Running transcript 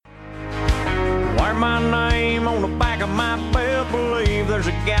my name on the back of my belt, believe there's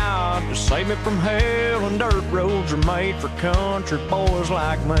a God to save me from hell, and dirt roads are made for country boys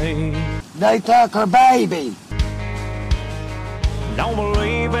like me. They took her baby. Don't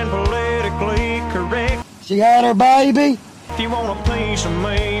believe in politically correct. She had her baby. If you want a piece of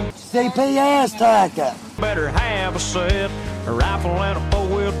me, CPS took her. better have a set. A rifle and a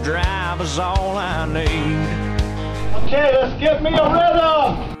four-wheel drive is all I need. Okay, let's get me a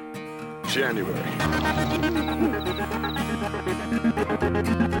rhythm. January.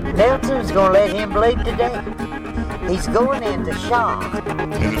 Nelson's gonna let him bleed today. He's going into shock.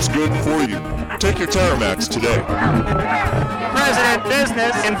 And it's good for you. Take your Terramax today. President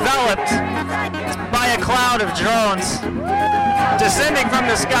business enveloped by a cloud of drones descending from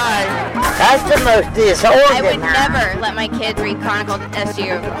the sky. That's the most disorganized. I would never let my kids read Chronicle SU.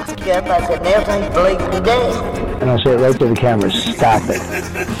 Yep, I said Nelson's bleeding today. And I said right to the camera, stop it.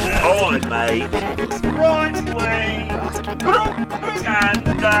 Hold it, mate. Right, please. And,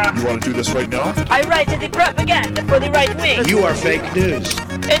 You want to do this right now? I write the propaganda for the right wing. You are fake news.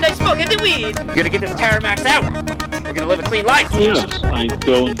 And I smoke the weed. We're gonna get this Terramax out. We're gonna live a clean life. Yes, I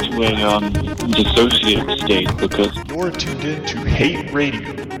go into a dissociative state because You're tuned in to Hate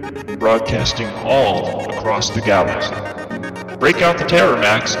Radio, broadcasting all across the galaxy. Break out the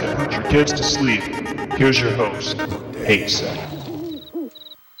Terramax and put your kids to sleep. Here's your host, Hate Sec.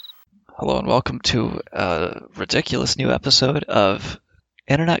 Hello and welcome to a ridiculous new episode of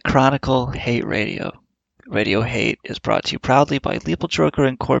Internet Chronicle Hate Radio. Radio Hate is brought to you proudly by Legal Joker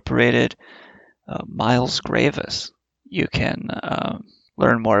Incorporated, Miles Gravis. You can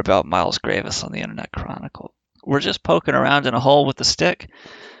learn more about Miles Gravis on the Internet Chronicle. We're just poking around in a hole with a stick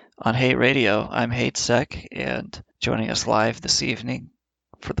on Hate Radio. I'm Hate Sec, and joining us live this evening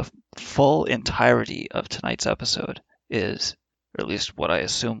for the full entirety of tonight's episode is, or at least what I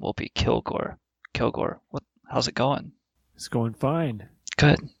assume will be, Kilgore. Kilgore, how's it going? It's going fine.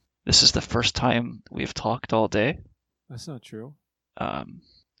 Good. This is the first time we've talked all day. That's not true.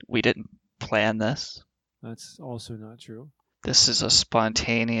 We didn't plan this. That's also not true. This is a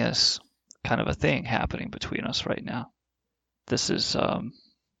spontaneous kind of a thing happening between us right now. This is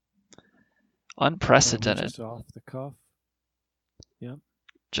unprecedented. Just off the cuff. Yep.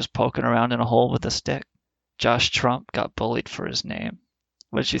 Just poking around in a hole with a stick. Josh Trump got bullied for his name.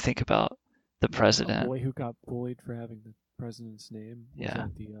 What did you think about the president? A boy who got bullied for having the president's name? Yeah.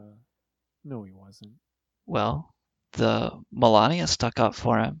 No, he wasn't. Well, the Melania stuck up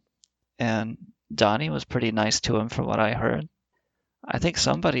for him, and Donnie was pretty nice to him from what I heard. I think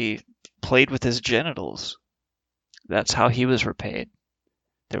somebody played with his genitals. That's how he was repaid.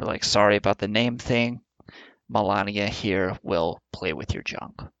 They were like, sorry about the name thing. Melania here will play with your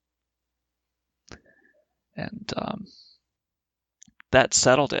junk. And that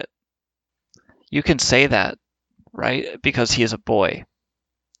settled it. You can say that, right? Because he is a boy.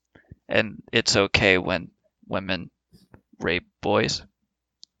 And it's okay when women rape boys.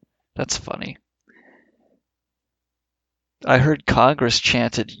 That's funny. I heard Congress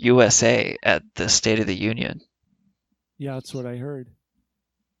chanted USA at the State of the Union. Yeah, that's what I heard.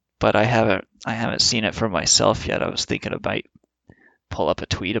 But I haven't seen it for myself yet. I was thinking about pull up a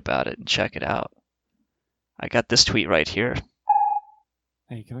tweet about it and check it out. I got this tweet right here.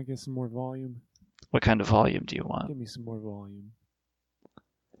 Hey, can I get some more volume? What kind of volume do you want? Give me some more volume.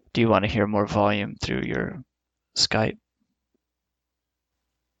 Do you want to hear more volume through your Skype?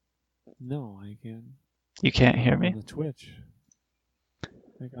 No, I can. You can't hear me? On the Twitch.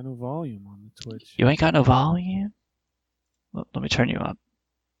 I got no volume on the Twitch. You ain't got no volume? Well, let me turn you up.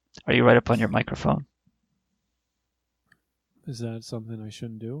 Are you right up on your microphone? Is that something I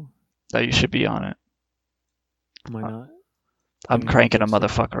shouldn't do? No, you should be on it. Am I not? I'm cranking a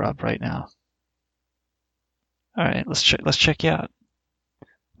motherfucker up right now. All right, let's check you out.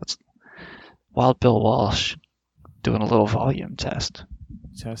 Wild Bill Walsh doing a little volume test.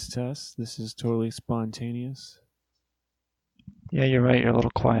 Test. This is totally spontaneous. Yeah, you're right. You're a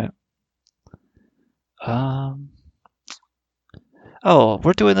little quiet. Oh,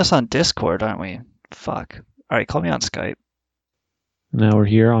 we're doing this on Discord, aren't we? Fuck. All right, call me on Skype. Now we're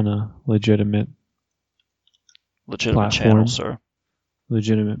here on a legitimate platform. Channel, sir.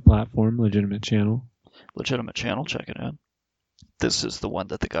 Legitimate platform, legitimate channel. Legitimate channel, check it out. This is the one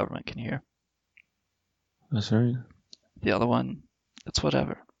that the government can hear. That's right. The other one, it's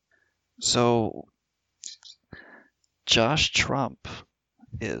whatever. So, Josh Trump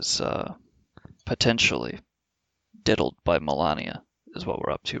is potentially diddled by Melania, is what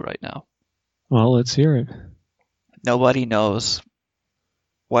we're up to right now. Well, let's hear it. Nobody knows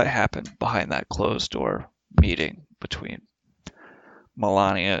what happened behind that closed door meeting between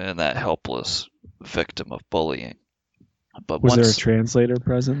Melania and that helpless victim of bullying. But Was there a once translator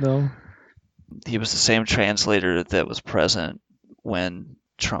present though? he was the same translator that was present when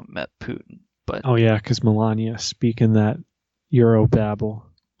Trump met Putin. But Oh yeah, because Melania speaking that Eurobabble.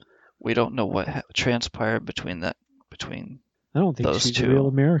 we don't know what transpired between I don't think those she's two. a real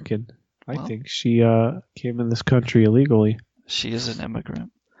American. I Well- think she came in this country illegally. She is an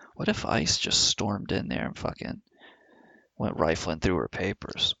immigrant. What if ICE just stormed in there and fucking went rifling through her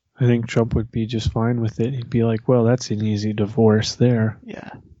papers? I think Trump would be just fine with it. He'd be like, well, that's an easy divorce there.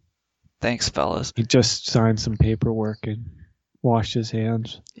 Yeah. Thanks, fellas. He just signed some paperwork and washed his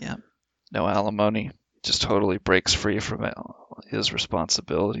hands. Yeah. No alimony. Just totally breaks free from his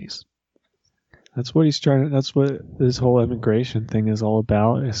responsibilities. That's what he's trying to, that's what this whole immigration thing is all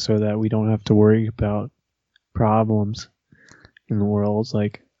about, is so that we don't have to worry about problems in the world. It's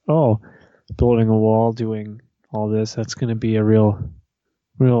like, oh, building a wall, doing all this, that's going to be a real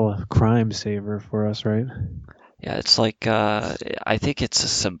crime saver for us, right? Yeah, it's like I think it's a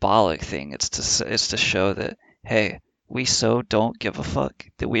symbolic thing. It's to show that, hey, we so don't give a fuck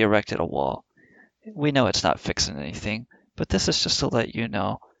that we erected a wall. We know it's not fixing anything, but this is just to let you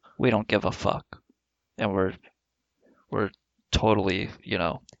know we don't give a fuck, and we're totally,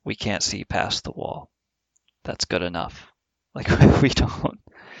 we can't see past the wall. That's good enough. Like we don't,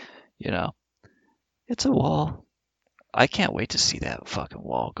 it's a wall. I can't wait to see that fucking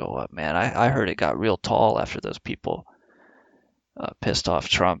wall go up, man. I heard it got real tall after those people pissed off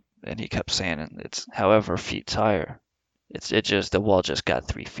Trump, and he kept saying it's however feet higher. The wall just got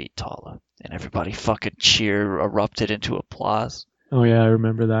 3 feet taller, and everybody fucking erupted into applause. Oh yeah, I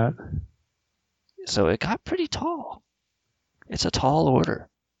remember that. So it got pretty tall. It's a tall order,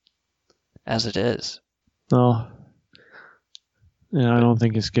 as it is. Oh, yeah, I don't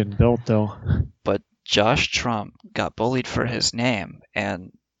think it's getting built though. But Josh Trump got bullied for his name,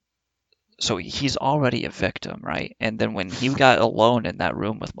 and so he's already a victim, right? And then when he got alone in that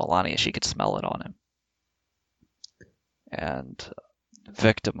room with Melania, she could smell it on him and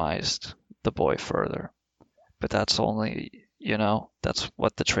victimized the boy further. But that's only, that's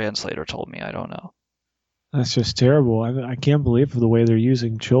what the translator told me. I don't know. That's just terrible. I can't believe the way they're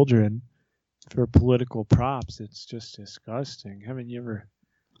using children for political props. It's just disgusting. Haven't you ever?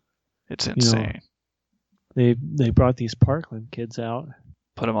 It's insane. They brought these Parkland kids out.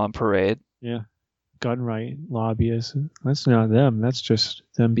 Put them on parade. Yeah. Gun right lobbyists. That's not them. That's just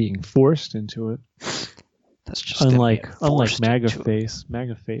them being forced into it. That's just unlike MAGA into Face.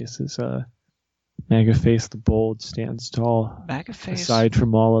 MAGA Face is MAGA Face the bold stands tall. MAGA Face. Aside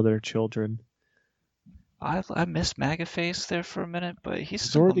from all other children. I missed MAGA Face there for a minute, but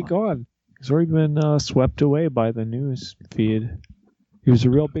he's already gone. He's already been swept away by the news feed. He was a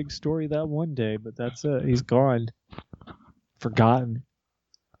real big story that one day, but that's it. He's gone. Forgotten.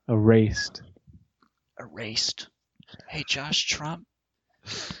 Erased. Hey, Josh Trump,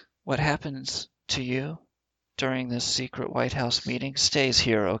 what happens to you during this secret White House meeting stays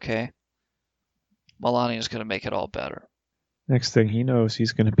here, okay? Melania's going to make it all better. Next thing he knows,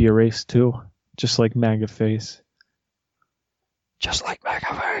 he's going to be erased too. Just like MAGA Face. Just like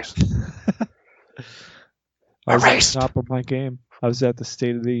MAGA Face. I was Erased. at the top of my game. I was at the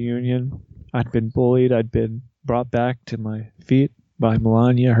State of the Union. I'd been bullied. I'd been brought back to my feet by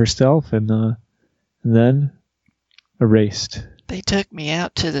Melania herself, and then erased. They took me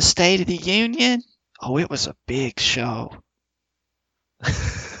out to the State of the Union. Oh, it was a big show.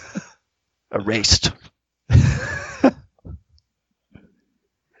 Erased.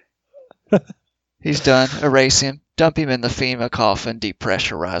 He's done. Erase him. Dump him in the FEMA coffin.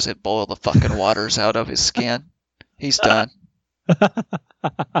 Depressurize it. Boil the fucking waters out of his skin. He's done.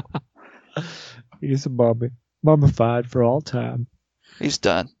 He's a mummified for all time. He's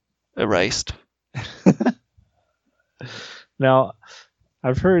done. Erased. Now,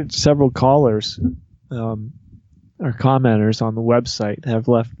 I've heard several callers or commenters on the website have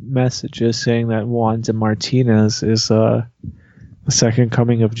left messages saying that Juan de Martinez is the second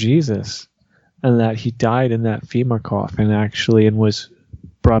coming of Jesus, and that he died in that FEMA coffin actually and was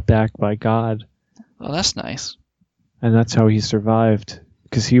brought back by God. Well, that's nice. And that's how he survived,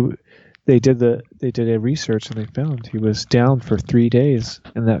 because they did a research and they found he was down for 3 days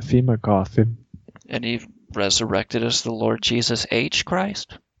in that FEMA coffin. And he resurrected as the Lord Jesus H.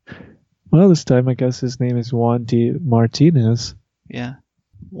 Christ? Well, this time I guess his name is Juan de Martinez. Yeah.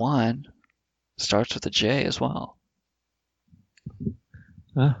 Juan starts with a J as well.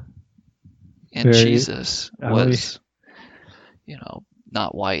 Ah. And Jesus was,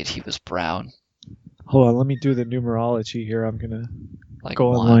 not white, he was brown. Hold on, let me do the numerology here. I'm going to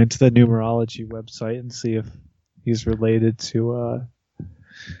go Juan. online to the numerology website and see if he's related to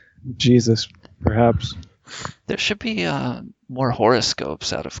Jesus. perhaps. There should be more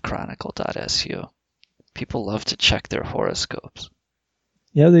horoscopes out of Chronicle.su. People love to check their horoscopes.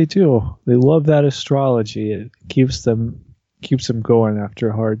 Yeah, they do. They love that astrology. It keeps them going after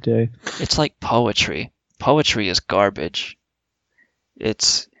a hard day. It's like poetry. Poetry is garbage.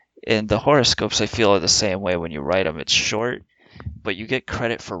 And the horoscopes, I feel, are the same way when you write them. It's short, but you get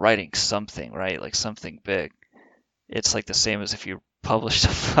credit for writing something, right? Like something big. It's like the same as if you published a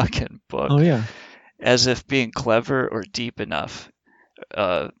fucking book. Oh, yeah. As if being clever or deep enough,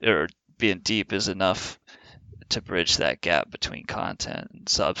 or being deep is enough to bridge that gap between content and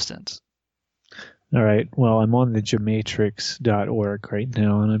substance. All right. Well, I'm on the gematrix.org right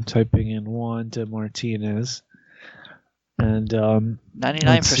now, and I'm typing in Wanda Martinez. And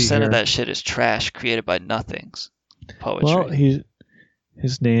 99% of that shit is trash created by nothings. Poetry. Well,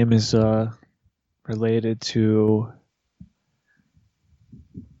 his name is related to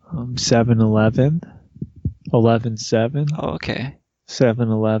 7-Eleven, 11-7. Oh, okay.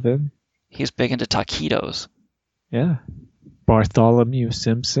 7-Eleven. He's big into taquitos. Yeah. Bartholomew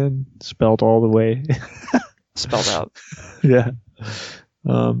Simpson, spelled all the way. Spelled out. Yeah.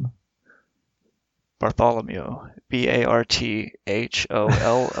 Bartholomew. Bartholo.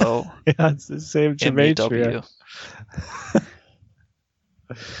 Yeah, it's the same gematria.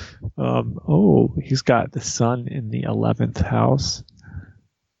 He's got the sun in the 11th house.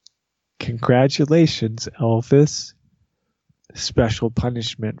 Congratulations, Elvis. Special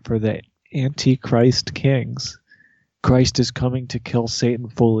punishment for the Antichrist kings. Christ is coming to kill Satan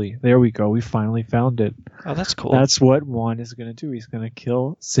fully. There we go. We finally found it. Oh, that's cool. That's what Juan is going to do. He's going to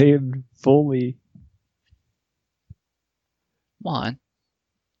kill Satan fully. Juan,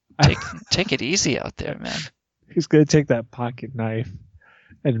 take it easy out there, man. He's going to take that pocket knife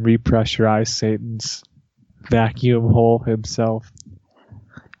and repressurize Satan's vacuum hole himself.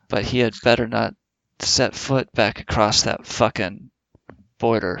 But he had better not set foot back across that fucking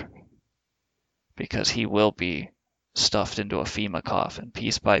border, because he will be stuffed into a FEMA coffin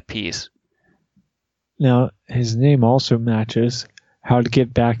piece by piece. Now, his name also matches How to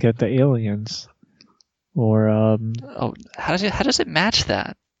Get Back at the Aliens. Or how does it match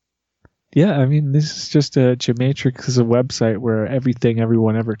that? Yeah, I mean, this is just a Gematrix is a website where everything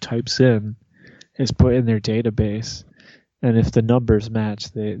everyone ever types in is put in their database, and if the numbers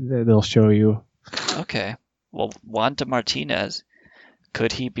match, they'll show you. Okay, well, Wanda Martinez,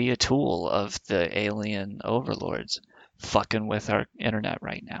 could he be a tool of the alien overlords fucking with our internet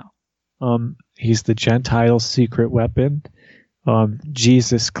right now? He's the Gentiles' secret weapon.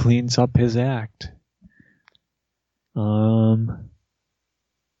 Jesus cleans up his act.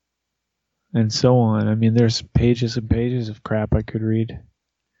 And so on. I mean, there's pages and pages of crap I could read.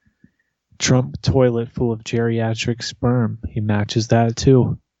 Trump toilet full of geriatric sperm. He matches that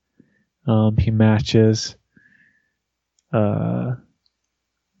too. He matches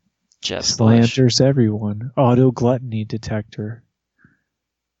Jeff slanders Bush. Everyone. Auto gluttony detector.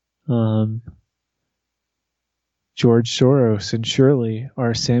 George Soros and Shirley,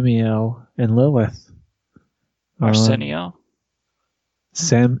 Arsamiel and Lilith. Arsenio?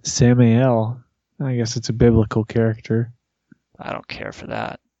 Samael. I guess it's a biblical character. I don't care for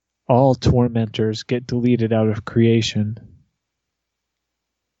that. All tormentors get deleted out of creation.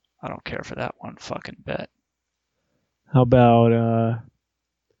 I don't care for that one fucking bit. How about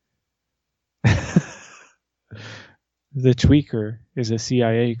the Tweaker is a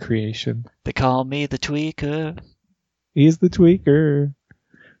CIA creation. They call me the Tweaker. He's the Tweaker.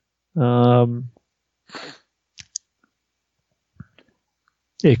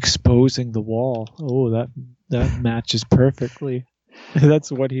 Exposing the wall. Oh, that matches perfectly.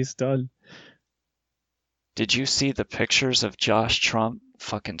 That's what he's done. Did you see the pictures of Josh Trump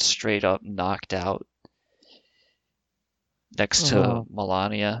fucking straight up knocked out next to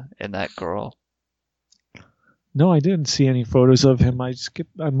Melania and that girl? No, I didn't see any photos of him. I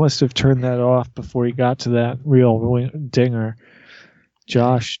must have turned that off before he got to that real dinger.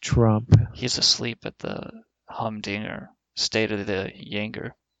 Josh Trump. He's asleep at the humdinger. State of the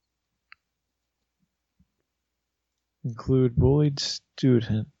Yanger. Include bullied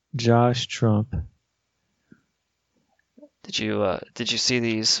student Josh Trump. Did you see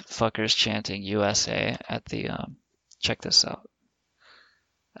these fuckers chanting USA at the check this out.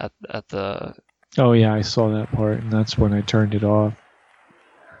 At the Oh yeah, I saw that part, and that's when I turned it off.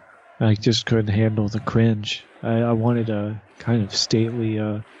 I just couldn't handle the cringe. I wanted a kind of stately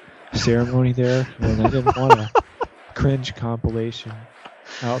ceremony there, and I didn't want a cringe compilation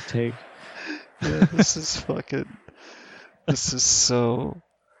outtake. Yeah, this is so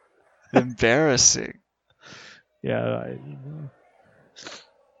embarrassing. Yeah.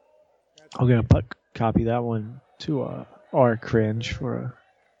 I'm going to copy that one to our cringe for a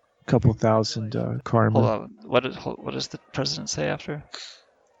couple thousand karma. Hold on. What does the president say after?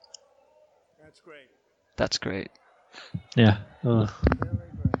 That's great. Yeah.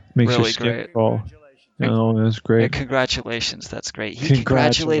 Makes Really your skin great. crawl. Oh, that's great. And congratulations, that's great. He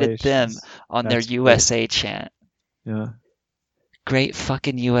congratulated them on That's their USA chant. Yeah. Great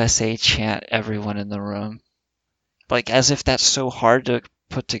fucking USA chant, everyone in the room. Like, as if that's so hard to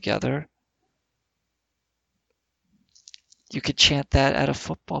put together. You could chant that at a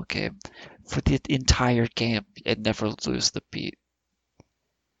football game for the entire game and never lose the beat.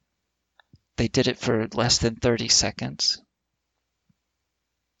 They did it for less than 30 seconds.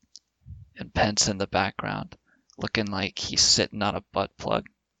 And Pence in the background, looking like he's sitting on a butt plug.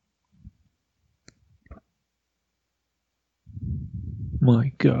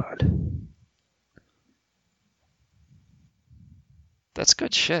 My God. That's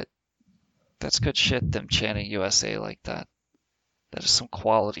good shit. That's good shit, them chanting USA like that. That is some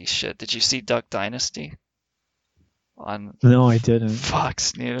quality shit. Did you see Duck Dynasty? No, I didn't.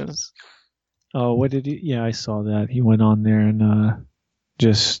 Fox News. Oh, what did he? Yeah, I saw that. He went on there and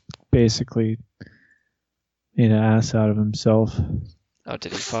just basically made an ass out of himself. Oh,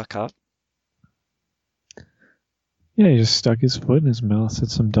 did he fuck up? Yeah, he just stuck his foot in his mouth, said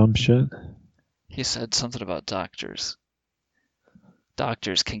some dumb shit. He said something about doctors.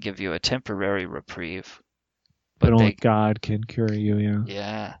 Doctors can give you a temporary reprieve. But only God can cure you, yeah.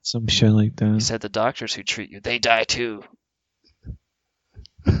 Yeah. Some shit like that. He said the doctors who treat you, they die too.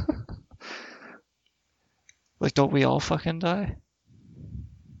 Like, don't we all fucking die?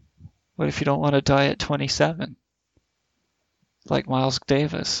 What if you don't want to die at 27? Like Miles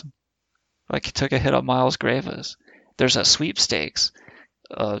Davis. Like, he took a hit on Miles Gravis. There's a sweepstakes.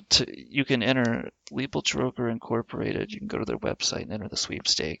 You can enter Leopold Droger Incorporated. You can go to their website and enter the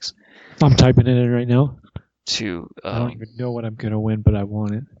sweepstakes. I'm typing it in right now. I don't even know what I'm going to win, but I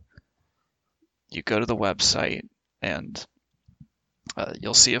want it. You go to the website and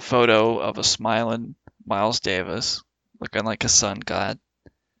you'll see a photo of a smiling Miles Davis looking like a sun god.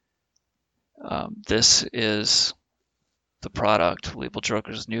 This is the product, Leopold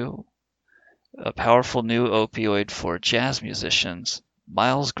Droger's a powerful new opioid for jazz musicians,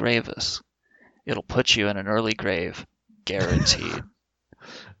 Miles Gravis. It'll put you in an early grave, guaranteed.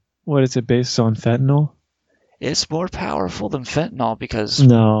 What is it based on, fentanyl? It's more powerful than fentanyl because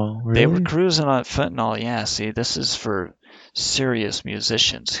no, really? They were cruising on fentanyl. Yeah, see, this is for serious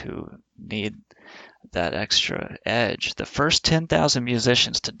musicians who need that extra edge. The first 10,000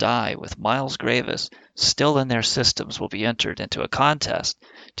 musicians to die with Miles Gravis still in their systems will be entered into a contest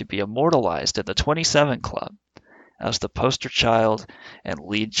to be immortalized in the 27 Club as the poster child and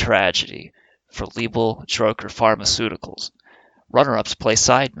lead tragedy for Leopold Droger Pharmaceuticals. Runner-ups play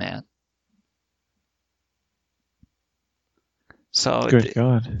sideman. So Good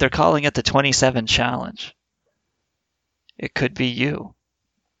God. They're calling it the 27 Challenge. It could be you.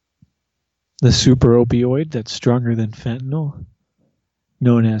 The super opioid that's stronger than fentanyl,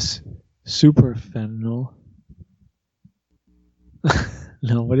 known as super fentanyl.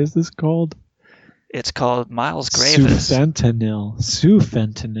 No, what is this called? It's called Miles Gravis.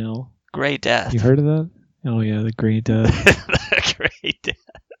 Sufentanil. Gray Death. You heard of that? Oh yeah, the Gray Death. The Gray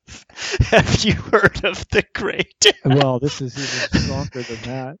Death. Have you heard of the Gray Death? Well, this is even stronger than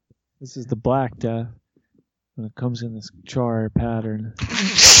that. This is the Black Death. When it comes in this char pattern.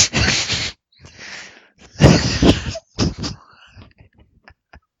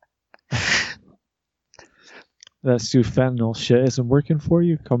 That sufentanil shit isn't working for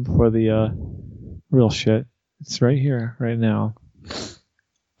you? Come for the real shit. It's right here, right now.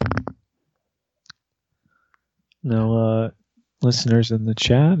 Now, listeners in the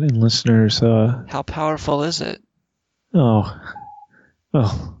chat and listeners... How powerful is it? Oh,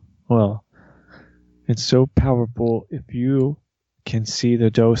 well, it's so powerful. If you can see the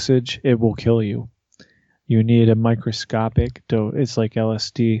dosage, it will kill you. You need a microscopic dose. It's like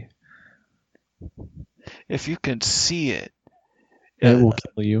LSD. If you can see it, it will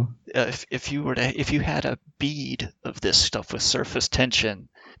kill you. If you had a bead of this stuff with surface tension,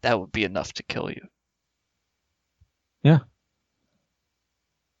 that would be enough to kill you. Yeah.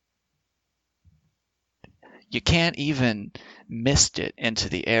 You can't even mist it into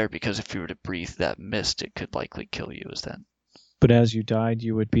the air because if you were to breathe that mist, it could likely kill you. Is that? But as you died,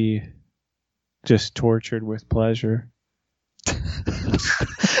 you would be just tortured with pleasure.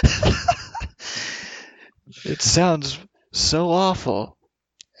 It sounds so awful,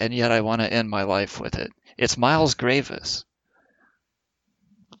 and yet I want to end my life with it. It's Miles Gravis.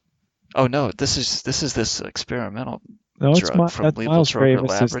 Oh no, this is this experimental No, it's drug from that's Leopold Miles Drucker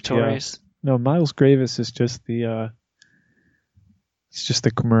Gravis. Laboratories. No, Miles Gravis is just the. It's just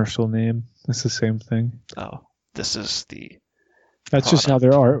the commercial name. It's the same thing. Oh, this is the. That's just how they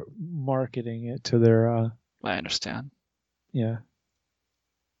are marketing it to their. I understand. Yeah.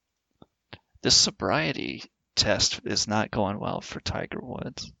 This sobriety test is not going well for Tiger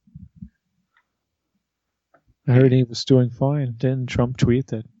Woods. I heard he was doing fine. Didn't Trump tweet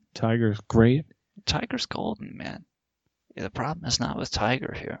that Tiger's great? Tiger's golden, man. Yeah, the problem is not with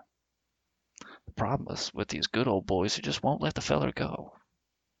Tiger here. The problem is with these good old boys who just won't let the feller go.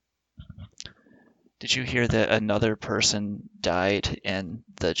 Did you hear that another person died in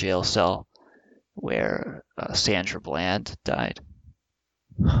the jail cell where Sandra Bland died?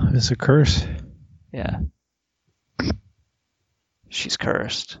 It's a curse. Yeah. She's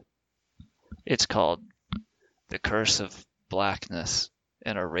cursed. It's called the curse of blackness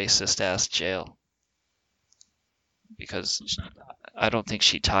in a racist-ass jail. Because I don't think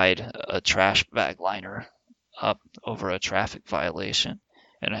she tied a trash bag liner up over a traffic violation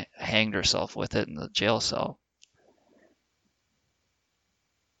and hanged herself with it in the jail cell.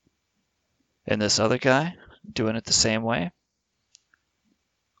 And this other guy doing it the same way.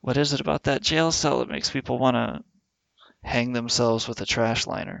 What is it about that jail cell that makes people want to hang themselves with a trash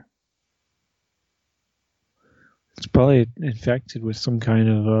liner? It's probably infected with some kind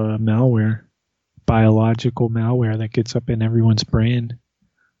of malware, biological malware that gets up in everyone's brain.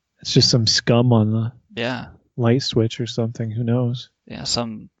 It's just some scum on the light switch or something. Who knows? Yeah,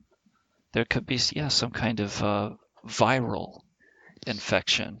 there could be some kind of viral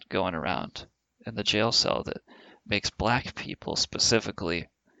infection going around in the jail cell that makes black people specifically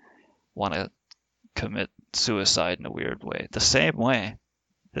want to commit suicide in a weird way. The same way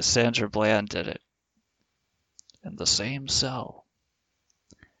that Sandra Bland did it. In the same cell.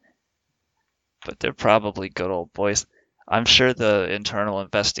 But they're probably good old boys. I'm sure the internal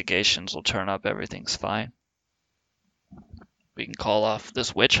investigations will turn up everything's fine. We can call off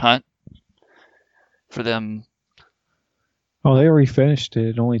this witch hunt for them. Oh, they already finished it.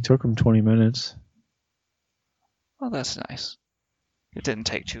 It only took them 20 minutes. Well, that's nice. It didn't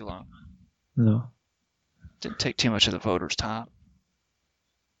take too long. No. Didn't take too much of the voters' time.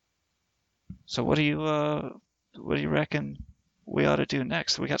 So what do you reckon we ought to do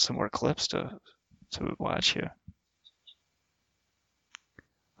next? We got some more clips to watch here.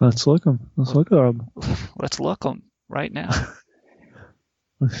 Let's look them. Let's look at them. Let's look them right now.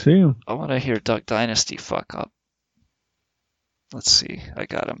 Let's see them. I want to hear Duck Dynasty fuck up. Let's see. I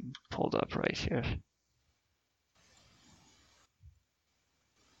got him pulled up right here.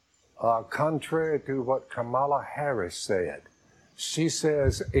 Contrary to what Kamala Harris said, she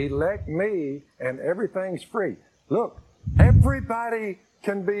says, elect me and everything's free. Look, everybody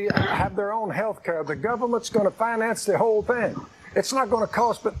can have their own health care. The government's going to finance the whole thing. It's not going to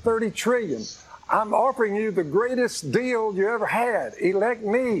cost but $30 trillion. I'm offering you the greatest deal you ever had. Elect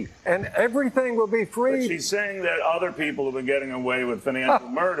me, and everything will be free. But she's saying that other people who've been getting away with financial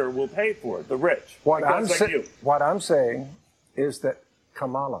murder will pay for it, the rich. What I'm saying is that,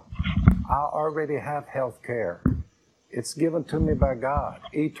 Kamala, I already have health care. It's given to me by God,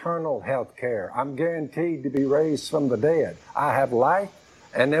 eternal health care. I'm guaranteed to be raised from the dead. I have life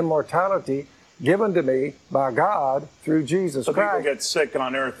and immortality given to me by God through Jesus Christ. People get sick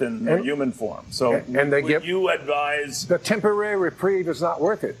on earth in their human form. So you advise... The temporary reprieve is not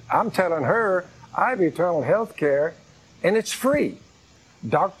worth it. I'm telling her I have eternal health care, and it's free.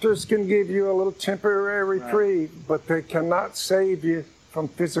 Doctors can give you a little temporary reprieve, but they cannot save you from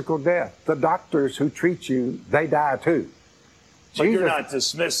physical death. The doctors who treat you, they die too. But you're not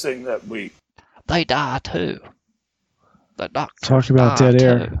dismissing that They die too. The doctors talk about die dead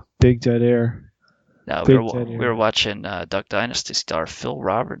air. too. Big dead air. No, we were watching Duck Dynasty star Phil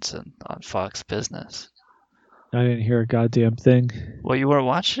Robertson on Fox Business. I didn't hear a goddamn thing. Well, you weren't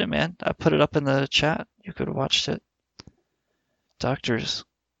watching it, man. I put it up in the chat. You could have watched it. Doctors,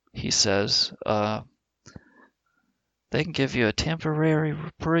 he says, they can give you a temporary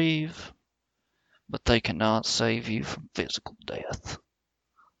reprieve, but they cannot save you from physical death.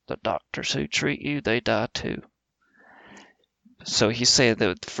 The doctors who treat you, they die too. So he's saying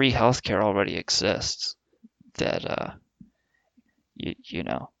that free healthcare already exists. That, you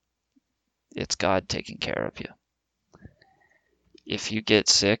know, it's God taking care of you. If you get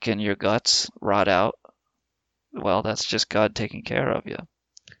sick and your guts rot out, well, that's just God taking care of you.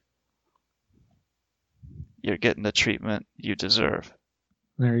 You're getting the treatment you deserve.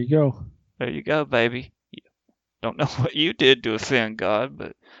 There you go. There you go, baby. Don't know what you did to offend God,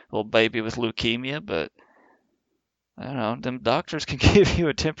 but little baby with leukemia, but I don't know, them doctors can give you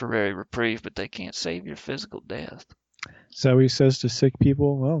a temporary reprieve, but they can't save your physical death. So he says to sick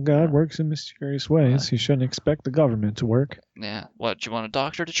people, well, God works in mysterious ways. You shouldn't expect the government to work. Yeah. What, do you want a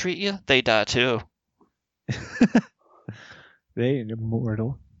doctor to treat you? They die too. They ain't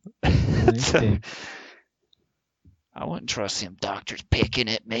immortal. I wouldn't trust them doctors picking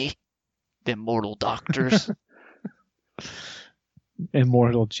at me. Them mortal doctors.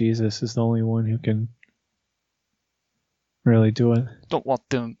 Immortal Jesus is the only one who can really do it. Don't want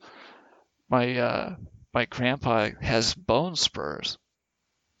them. My grandpa has bone spurs.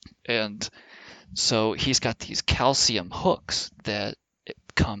 And so he's got these calcium hooks that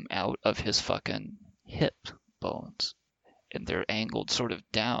come out of his fucking hip bones. And they're angled sort of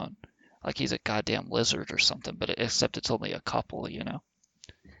down. Like he's a goddamn lizard or something, but except it's only a couple, you know.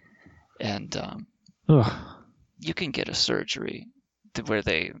 And you can get a surgery where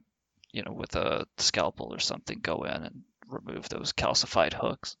they, you know, with a scalpel or something, go in and remove those calcified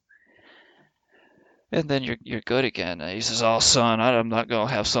hooks. And then you're good again. And he says, "Oh, son, I'm not going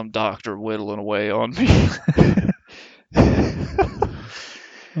to have some doctor whittling away on me."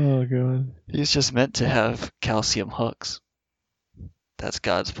 Oh, God. He's just meant to have calcium hooks. That's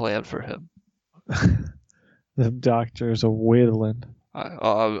God's plan for him. The doctor's a whittling.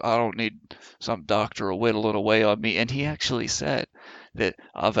 I don't need some doctor whittling away on me. And he actually said that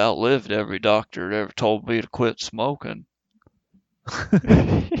I've outlived every doctor that ever told me to quit smoking.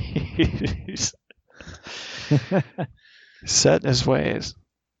 He's set in his ways.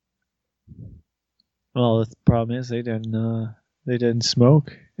 Well, the problem is they didn't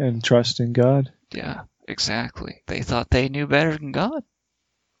smoke and trust in God. Yeah, exactly. They thought they knew better than God.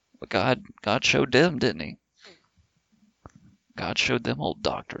 But God showed them, didn't he? God showed them old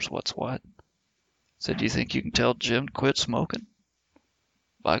doctors what's what. Said, "Do you think you can tell Jim to quit smoking?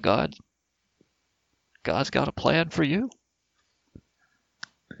 By God, God's got a plan for you.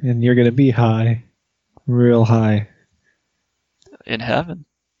 And you're going to be high. Real high. In heaven."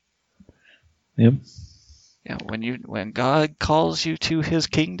 Yep. Yeah, when God calls you to his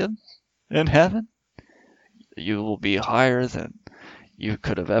kingdom in heaven, you will be higher than you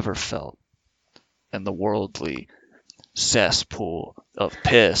could have ever felt in the worldly cesspool of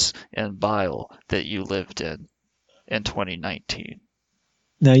piss and bile that you lived in 2019.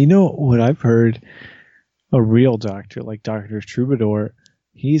 Now, you know what I've heard? A real doctor, like Dr. Troubadour,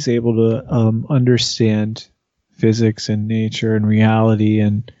 he's able to understand physics and nature and reality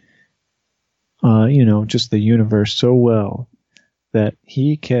and, just the universe so well that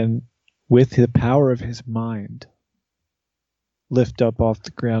he can, with the power of his mind, lift up off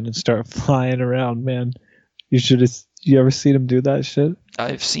the ground and start flying around, man. You ever seen him do that shit?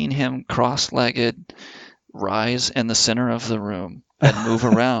 I've seen him cross-legged rise in the center of the room and move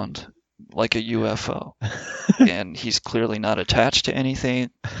around like a UFO. And he's clearly not attached to anything.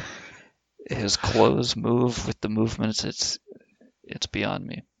 His clothes move with the movements. It's beyond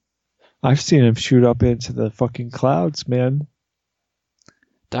me. I've seen him shoot up into the fucking clouds, man.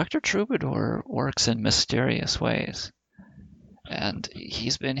 Dr. Troubadour works in mysterious ways. And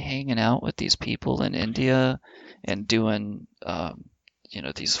he's been hanging out with these people in India and doing,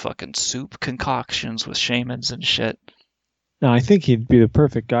 these fucking soup concoctions with shamans and shit. Now, I think he'd be the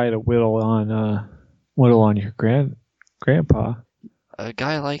perfect guy to whittle on your grandpa. A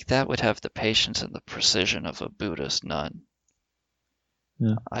guy like that would have the patience and the precision of a Buddhist nun.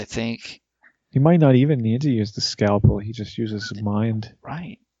 Yeah. I think he might not even need to use the scalpel. He just uses his mind.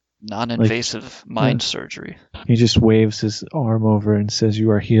 Right. Non-invasive mind surgery. He just waves his arm over and says, "You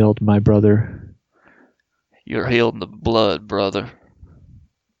are healed, my brother." You're healed in the blood, brother.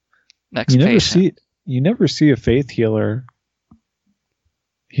 Next patient. You never see a faith healer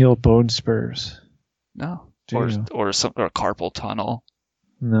heal bone spurs. No. Or carpal tunnel.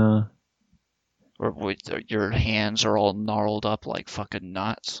 No. Or your hands are all gnarled up like fucking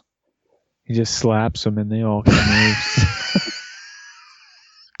knots. He just slaps them and they all come loose.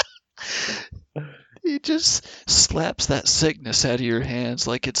 He just slaps that sickness out of your hands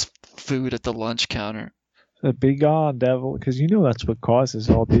like it's food at the lunch counter. Be gone, devil, because you know that's what causes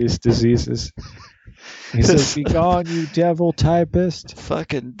all these diseases. He says, "Be gone, you devil typist."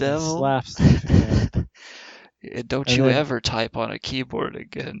 Fucking devil. Slaps them. Don't you ever type on a keyboard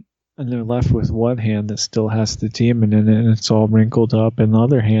again. And they're left with one hand that still has the demon in it, and it's all wrinkled up, and the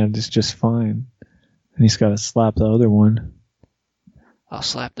other hand is just fine. And he's got to slap the other one. I'll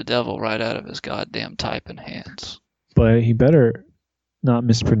slap the devil right out of his goddamn typing hands. But he better not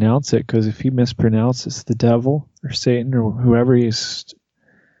mispronounce it, because if he mispronounces the devil or Satan or whoever he's,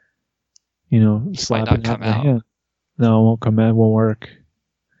 slapping out the hand, no, it won't come out, it won't work.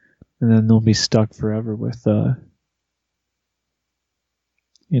 And then they'll be stuck forever with, a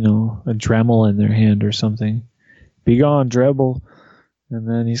Dremel in their hand or something. "Be gone, Drebel," and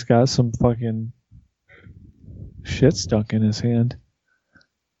then he's got some fucking shit stuck in his hand.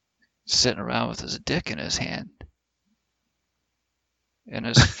 Sitting around with his dick in his hand. And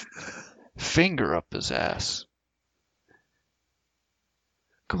his finger up his ass.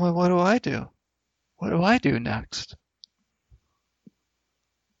 Going, what do I do? What do I do next?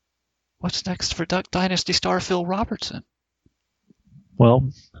 What's next for Duck Dynasty star Phil Robertson? Well,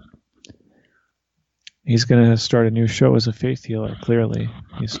 he's going to start a new show as a faith healer, clearly.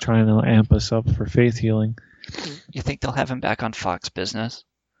 He's trying to amp us up for faith healing. You think they'll have him back on Fox Business?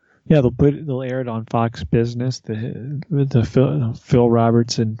 Yeah, they'll air it on Fox Business, the Phil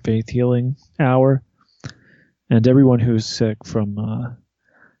Robertson Faith Healing Hour. And everyone who's sick from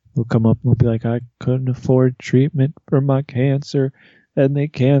will come up and will be like, I couldn't afford treatment for my cancer, and they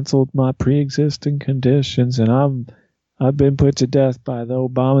canceled my pre-existing conditions, and I've been put to death by the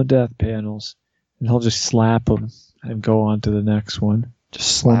Obama death panels. And he'll just slap them and go on to the next one.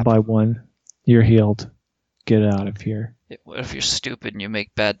 Just slap one by one. You're healed. Get out of here. What if you're stupid and you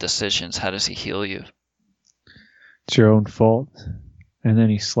make bad decisions? How does he heal you? It's your own fault. And then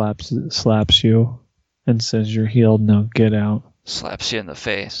he slaps you and says you're healed. Now get out. Slaps you in the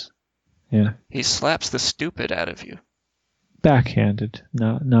face. Yeah. He slaps the stupid out of you. Backhanded,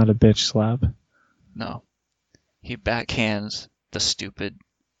 not a bitch slap. No. He backhands the stupid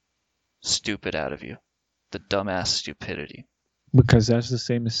out of you. The dumbass stupidity. Because that's the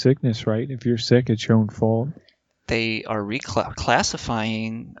same as sickness, right? If you're sick, it's your own fault. They are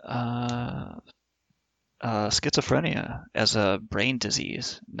reclassifying schizophrenia as a brain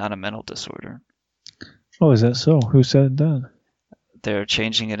disease, not a mental disorder. Oh, is that so? Who said that? They're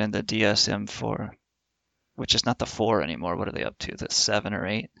changing it in the DSM-4, which is not the 4 anymore. What are they up to? The 7 or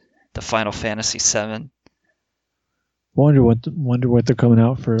 8? The Final Fantasy 7? Wonder what they're coming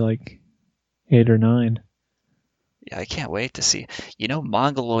out for, like 8 or 9. Yeah, I can't wait to see. You know,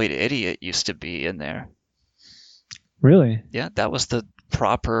 Mongoloid idiot used to be in there. Really? Yeah, that was the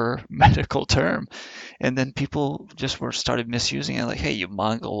proper medical term. And then people just started misusing it, like, hey, you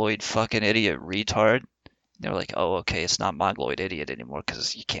Mongoloid fucking idiot retard. They were like, oh, okay, it's not Mongoloid idiot anymore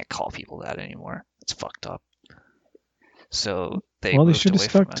because you can't call people that anymore. It's fucked up. So they should have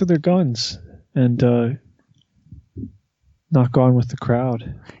stuck to their guns and not gone with the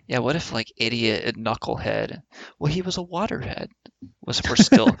crowd. Yeah, what if like idiot and knucklehead? Well, he was a waterhead. We're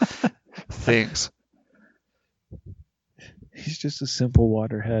still things. He's just a simple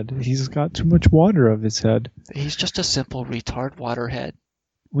waterhead. He's got too much water of his head. He's just a simple retard waterhead.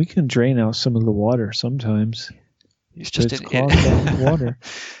 We can drain out some of the water sometimes. He's just an idiot. Water.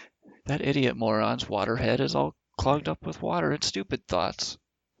 That idiot moron's waterhead is all clogged up with water and stupid thoughts.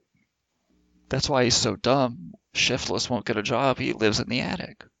 That's why he's so dumb. Shiftless, won't get a job. He lives in the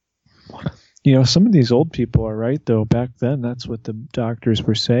attic. You know, some of these old people are right, though. Back then, that's what the doctors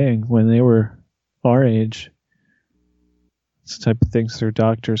were saying when they were our age. It's the type of things their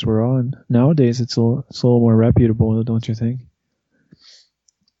doctors were on. Nowadays, it's a little more reputable, don't you think?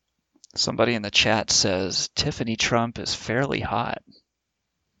 Somebody in the chat says Tiffany Trump is fairly hot.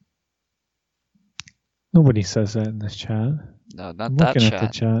 Nobody says that in this chat. No, not that chat. At the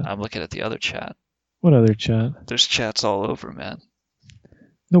chat. I'm looking at the other chat. What other chat? There's chats all over, man.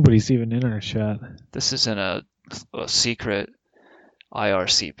 Nobody's even in our chat. This is in a secret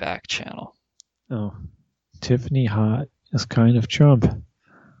IRC back channel. Oh. Tiffany Hot is kind of Trump.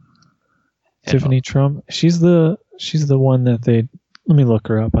 Tiffany Trump. She's the one that they... Let me look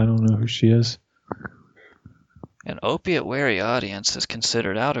her up. I don't know who she is. An opiate-wary audience is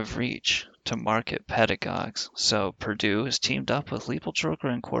considered out of reach to market pedagogues, so Purdue has teamed up with Legal Joker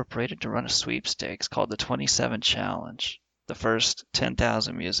Incorporated to run a sweepstakes called the 27 Challenge, the first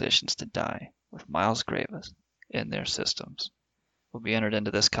 10,000 musicians to die with Miles Gravis in their systems. Will be entered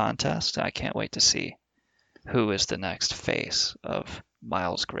into this contest, and I can't wait to see who is the next face of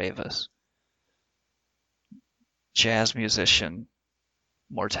Miles Gravis. Jazz musician,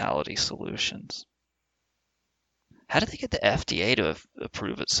 Mortality Solutions. How did they get the FDA to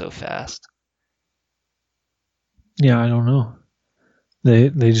approve it so fast? Yeah, I don't know. They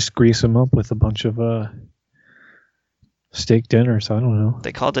just grease them up with a bunch of steak dinners. I don't know.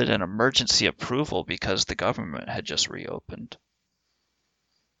 They called it an emergency approval because the government had just reopened.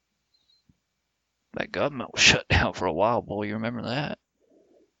 That government was shut down for a while, boy. You remember that?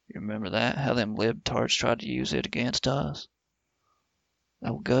 You remember that? How them libtards tried to use it against us?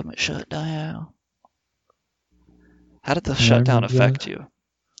 That government shut down. How did the shutdown affect you?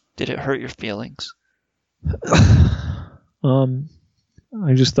 Did it hurt your feelings? I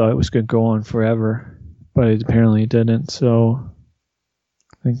just thought it was going to go on forever, but it apparently didn't, so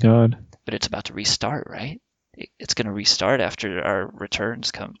thank God. But it's about to restart, right? It's going to restart after our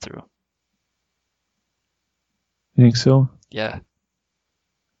returns come through. You think so? Yeah.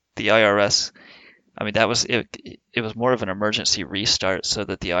 The IRS, I mean, that was it. It was more of an emergency restart so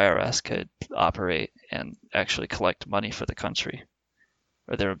that the IRS could operate and actually collect money for the country,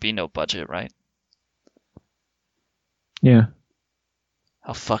 or there would be no budget, right? Yeah.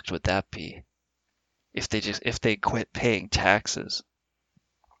 How fucked would that be? If they quit paying taxes.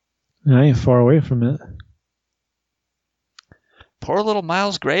 I ain't far away from it. Pour little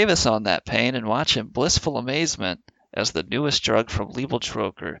Miles Gravis on that pain and watch in blissful amazement as the newest drug from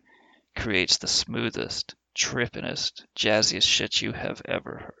Liebeltroker creates the smoothest, trippinest, jazziest shit you have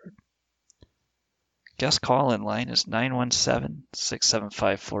ever heard. Guest call-in line is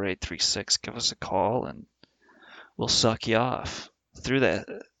 917-675-4836. Give us a call and we'll suck you off through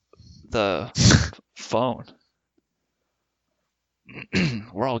the phone.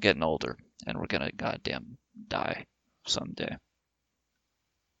 We're all getting older and we're gonna goddamn die someday.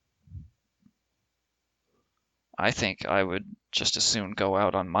 I think I would just as soon go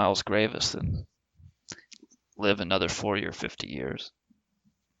out on Miles Gravis than live another 40 or 50 years.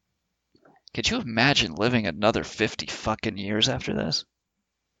 Could you imagine living another 50 fucking years after this?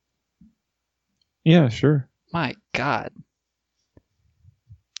 Yeah, sure. My God.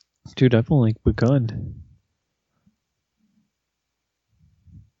 Dude, I've only begun.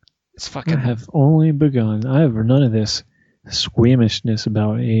 It's fucking... I have only begun. I have none of this squeamishness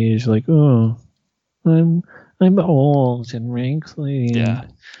about age. Like, oh, I'm old and wrinkly. Yeah.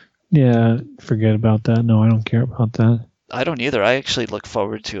 Yeah, forget about that. No, I don't care about that. I don't either. I actually look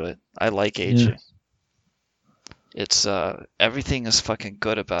forward to it. I like aging. Yeah. It's everything is fucking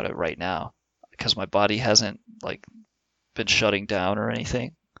good about it right now because my body hasn't like been shutting down or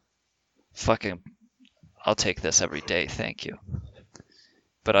anything. Fucking, I'll take this every day. Thank you.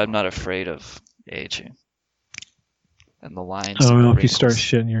 But I'm not afraid of aging. And the lines. I don't know if you wrinkles. start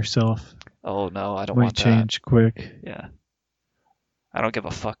shitting yourself. Oh no, I don't Might want that. change quick. Yeah. I don't give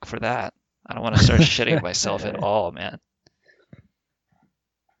a fuck for that. I don't want to start shitting myself at all, man.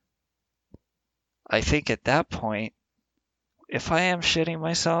 I think at that point, if I am shitting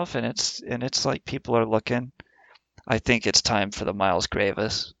myself and it's like people are looking, I think it's time for the Miles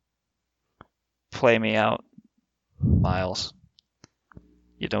Gravis. Play me out, Miles.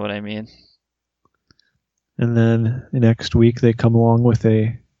 You know what I mean? And then next week they come along with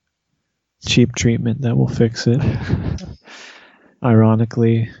a cheap treatment that will fix it.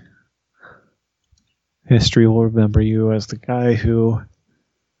 Ironically, history will remember you as the guy who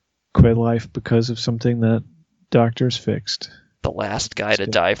quit life because of something that doctors fixed. The last guy to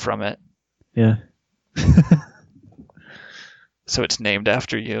die from it. Yeah. So it's named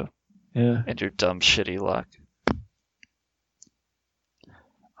after you. Yeah. And your dumb, shitty luck.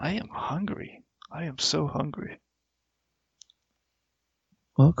 I am hungry. I am so hungry.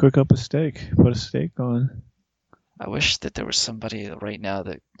 Well, cook up a steak. Put a steak on. I wish that there was somebody right now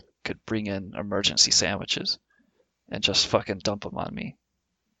that could bring in emergency sandwiches and just fucking dump them on me.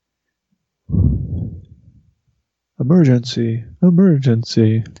 Emergency.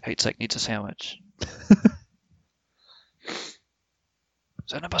 Emergency. Hate's needs a sandwich.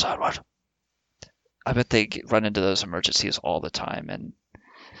 Send him a sandwich. I bet they run into those emergencies all the time, and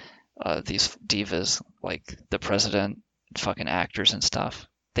these divas like the president, fucking actors and stuff,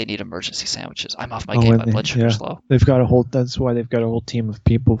 they need emergency sandwiches. I'm off my game. My blood sugar's low. They've got a whole. That's why they've got a whole team of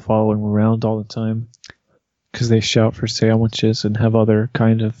people following around all the time, because they shout for sandwiches and have other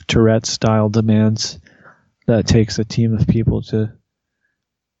kind of Tourette-style demands that takes a team of people to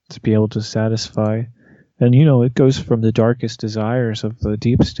be able to satisfy. And it goes from the darkest desires of the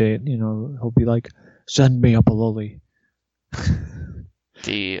deep state. He'll be like, "Send me up a lily." And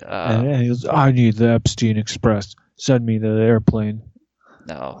he goes, "I need the Epstein Express. Send me the airplane."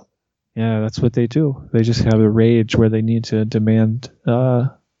 No. Yeah, that's what they do. They just have a rage where they need to demand,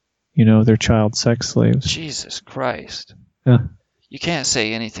 their child sex slaves. Jesus Christ. Yeah. You can't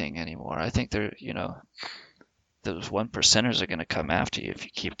say anything anymore. I think those 1%ers are going to come after you if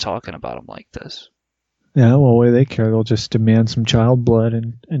you keep talking about them like this. Yeah, well, what do they care? They'll just demand some child blood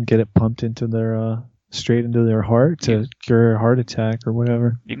and get it pumped into their, straight into their heart to cure a heart attack or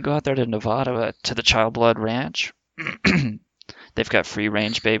whatever. You can go out there to Nevada to the Child Blood Ranch. They've got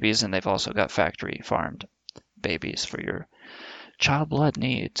free-range babies, and they've also got factory-farmed babies for your child blood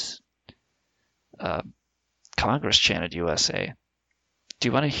needs. Congress chanted USA. Do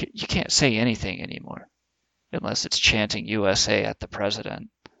you want to hear? You can't say anything anymore unless it's chanting USA at the president.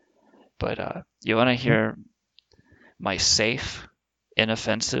 But you want to hear my safe,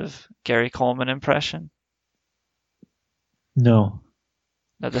 inoffensive Gary Coleman impression? No.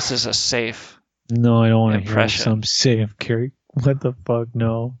 No, this is a safe, No, I don't want to hear impression. some safe Gary. What the fuck?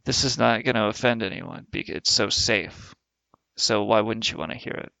 No. This is not going to offend anyone because it's so safe. So why wouldn't you want to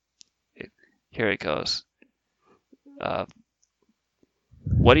hear it? Here it goes.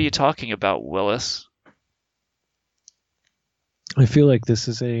 What are you talking about, Willis? I feel like this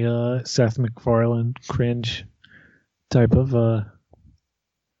is a Seth MacFarlane cringe type of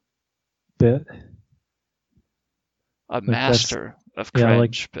bit. A master of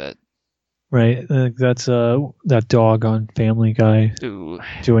cringe bit. Right, that's that dog on Family Guy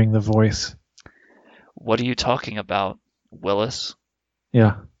doing the voice. What are you talking about, Willis?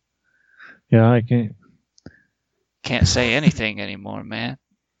 Yeah, I can't say anything anymore, man.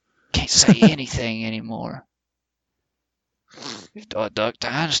 Can't say anything anymore. If Duck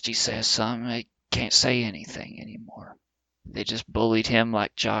Dynasty says something, they can't say anything anymore. They just bullied him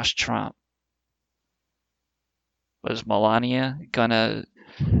like Josh Trump. Was Melania gonna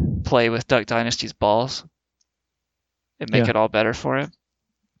play with Duck Dynasty's balls and make it all better for him?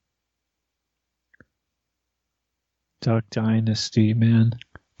 Duck Dynasty, man.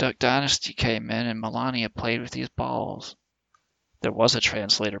 Duck Dynasty came in and Melania played with these balls. There was a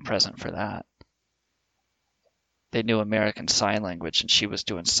translator present for that. They knew American Sign Language, and she was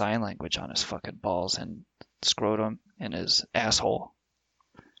doing sign language on his fucking balls and scrotum and his asshole.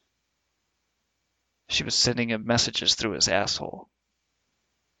 She was sending him messages through his asshole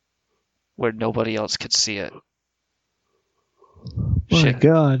where nobody else could see it. My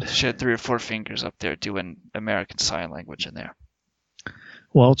God. She had 3 or 4 fingers up there doing American Sign Language in there.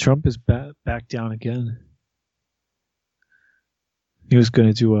 Well, Trump is back down again. He was going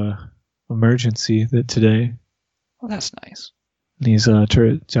to do a emergency today. Well, that's nice. And he's down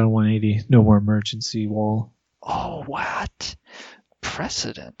 180, no more emergency wall. Oh, what?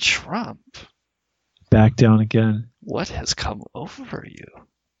 President Trump. Back down again. What has come over you?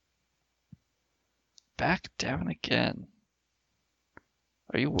 Back down again.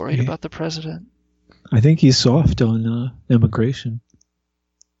 Are you worried about the president? I think he's soft on immigration.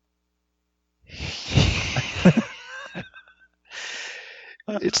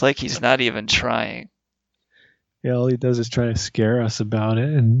 It's like he's not even trying. Yeah, all he does is try to scare us about it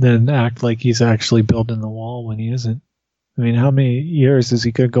and then act like he's actually building the wall when he isn't. I mean, how many years is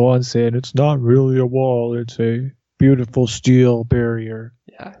he going to go on saying it's not really a wall, it's a beautiful steel barrier?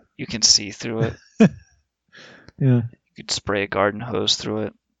 Yeah, you can see through it. Yeah. You could spray a garden hose through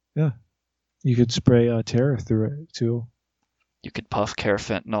it. Yeah. You could spray terror through it, too. You could puff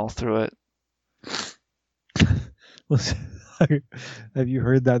carfentanil through it. Have you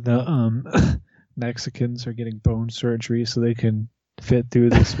heard that the Mexicans are getting bone surgery so they can fit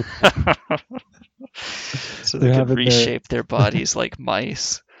through this? So they can reshape their bodies like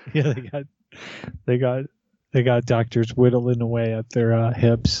mice. Yeah, they got doctors whittling away at their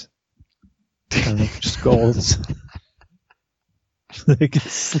hips, kind of skulls. They can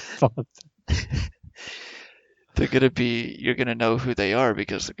slip on. You're gonna know who they are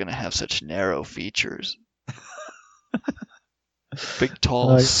because they're gonna have such narrow features. Big,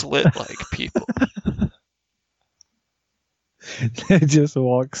 tall, slit-like people. They just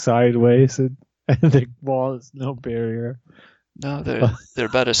walk sideways and the wall is no barrier. No, they're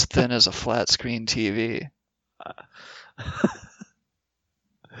about as thin as a flat screen TV.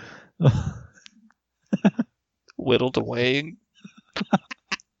 Whittled away.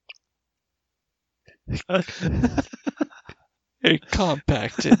 They're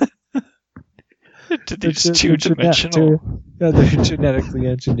compacted into these two-dimensional. They're genetically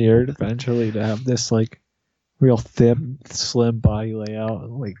engineered eventually to have this like real thin, slim body layout,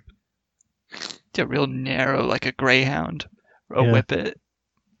 like they're real narrow, like a greyhound or a whippet.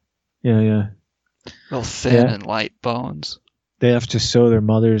 Yeah. Real thin and light bones. They have to sew their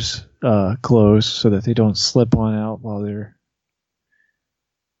mother's clothes so that they don't slip on out while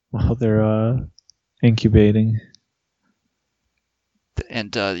they're incubating.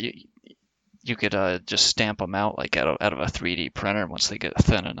 And you could just stamp them out like out of a 3D printer once they get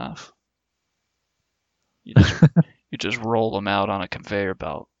thin enough. You just roll them out on a conveyor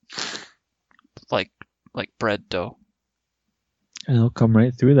belt, like bread dough. And they'll come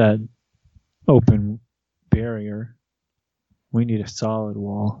right through that open barrier. We need a solid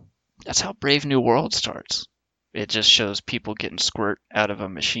wall. That's how Brave New World starts. It just shows people getting squirt out of a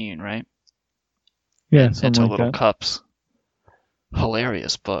machine, right? Yeah, into like little that. cups.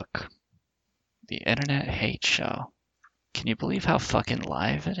 Hilarious book. The Internet Hate Show. Can you believe how fucking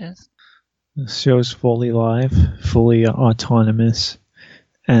live it is? This show's fully live, fully autonomous,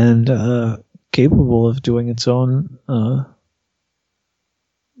 and capable of doing its own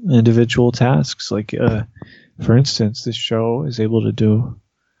individual tasks. Like, for instance, this show is able to do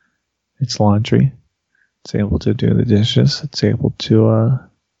its laundry. It's able to do the dishes. It's able to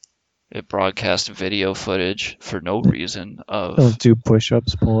It broadcasts video footage for no reason it'll of do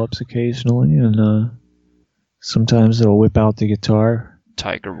push-ups, pull-ups occasionally, and sometimes it'll whip out the guitar.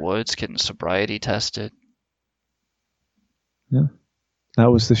 Tiger Woods getting sobriety tested. Yeah, that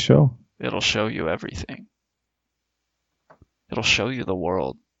was the show. It'll show you everything. It'll show you the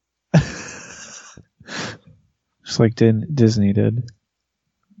world. Just like Disney did.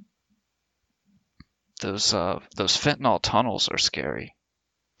 Those fentanyl tunnels are scary.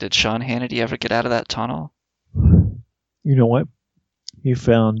 Did Sean Hannity ever get out of that tunnel? You know what? He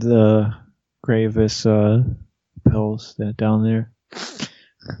found the Gravis pills that down there.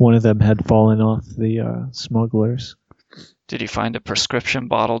 One of them had fallen off the smugglers. Did he find a prescription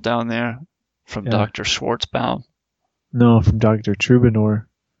bottle down there from Yeah. Dr. Schwartzbaum? No, from Dr. Troubadour.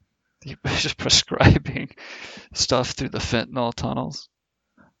 He was just prescribing stuff through the fentanyl tunnels.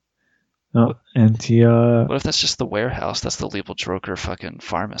 No, and he What if that's just the warehouse? That's the Leopold Droker fucking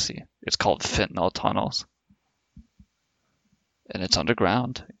pharmacy. It's called Fentanyl Tunnels. And it's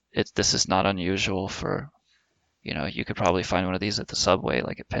underground. This is not unusual for, you could probably find one of these at the subway,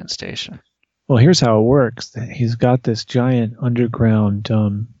 like at Penn Station. Well, here's how it works. He's got this giant underground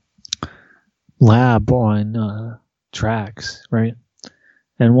lab on tracks, right?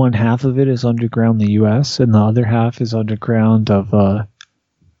 And one half of it is underground the U.S., and the other half is underground of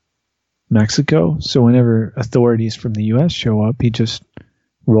Mexico. So whenever authorities from the U.S. show up, he just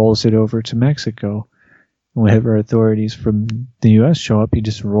rolls it over to Mexico. Whenever authorities from the U.S. show up, he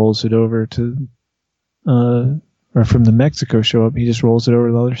just rolls it over to, or from the Mexico show up, he just rolls it over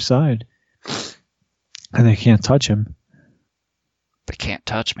to the other side. And they can't touch him. They can't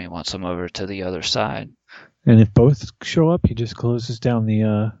touch me once I'm over to the other side. And if both show up, he just closes down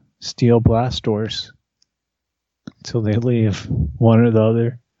the steel blast doors until they leave, one or the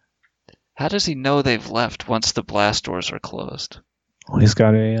other. How does he know they've left once the blast doors are closed? Well, he's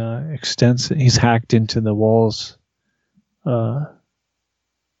got a he's hacked into the walls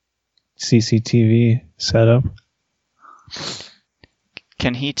CCTV setup.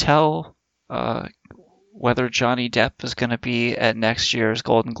 Can he tell whether Johnny Depp is going to be at next year's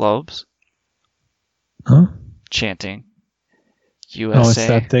Golden Globes? Huh? Chanting USA. Oh, it's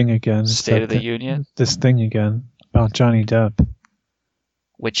that thing again. It's State that of the Union. This thing again about Johnny Depp.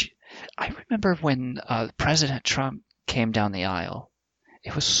 Which I remember when President Trump came down the aisle.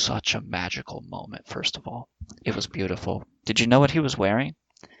 It was such a magical moment, first of all. It was beautiful. Did you know what he was wearing?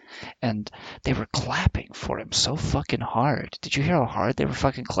 And they were clapping for him so fucking hard. Did you hear how hard they were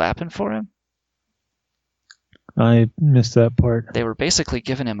fucking clapping for him? I missed that part. They were basically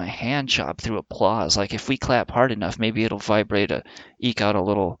giving him a hand job through applause. Like, if we clap hard enough, maybe it'll vibrate eke out a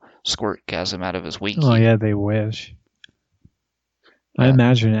little squirtgasm out of his winky. Oh, yeah, they wish. I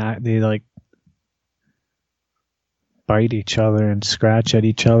imagine they, like, bite each other and scratch at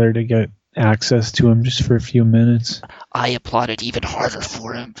each other to get access to him just for a few minutes. I applauded even harder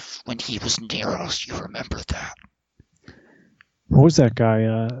for him when he was near us. You remember that? What was that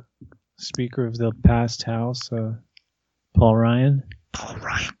guy, Speaker of the past House, Paul Ryan? Paul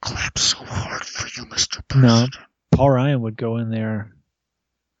Ryan clapped so hard for you, Mr. No, President. Paul Ryan would go in there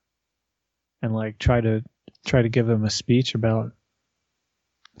and like try to give him a speech about,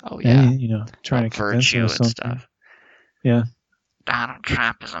 trying to convince him virtue of and something. stuff. Yeah, Donald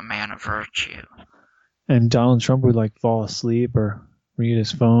Trump is a man of virtue. and Donald Trump would like fall asleep or read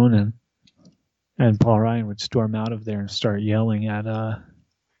his phone, and Paul Ryan would storm out of there and start yelling at I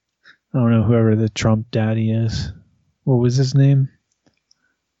don't know, whoever the Trump daddy is. What was his name?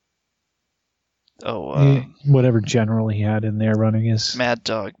 Whatever general he had in there running his... Mad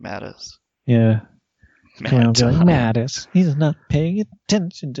Dog Mattis. Yeah. Mad Dog. Mattis. He's not paying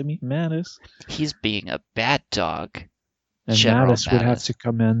attention to me, Mattis. He's being a bad dog. And General Mattis would have to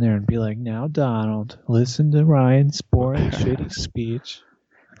come in there and be like, now, Donald, listen to Ryan's boring, shitty speech.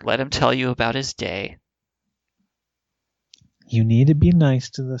 Let him tell you about his day. You need to be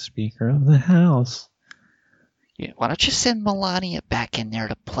nice to the Speaker of the House. Yeah, why don't you send Melania back in there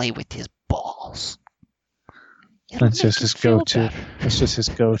to play with his balls? That's just his go-to. That's just his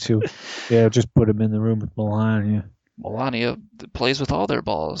go-to. Yeah, just put him in the room with Melania. Melania plays with all their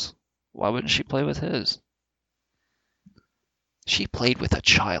balls. Why wouldn't she play with his? She played with a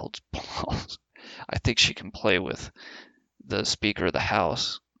child's balls. I think she can play with the Speaker of the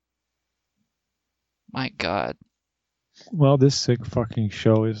House. My God. Well, this sick fucking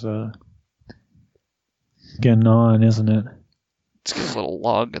show is getting on, isn't it? It's got a little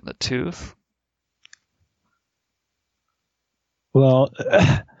log in the tooth. Well,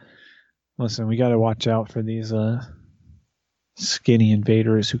 listen, we got to watch out for these skinny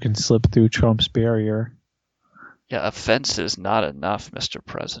invaders who can slip through Trump's barrier. Yeah, a fence is not enough, Mr.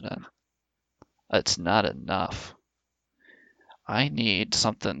 President. It's not enough. I need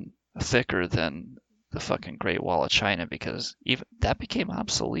something thicker than the fucking Great Wall of China, because even that became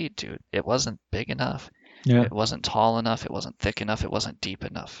obsolete, dude. It wasn't big enough. Yeah. It wasn't tall enough. It wasn't thick enough. It wasn't deep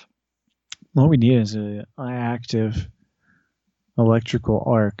enough. What we need is an active electrical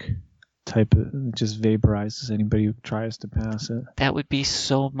arc type that just vaporizes anybody who tries to pass it. That would be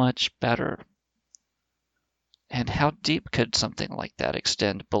so much better. And how deep could something like that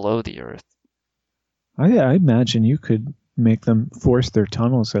extend below the Earth? I imagine you could make them force their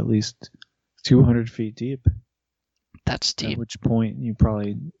tunnels at least 200 feet deep. That's deep. At which point you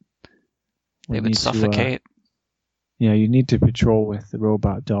probably they would suffocate. Yeah, you need to patrol with the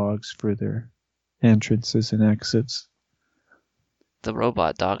robot dogs for their entrances and exits. The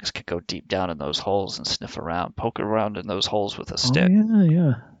robot dogs could go deep down in those holes and sniff around, poke around in those holes with a stick. Oh,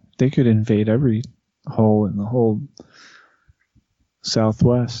 yeah. They could invade every hole in the whole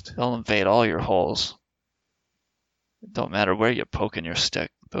Southwest. They'll invade all your holes. It don't matter where you're poking your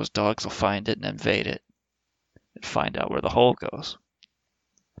stick. Those dogs will find it and invade it and find out where the hole goes.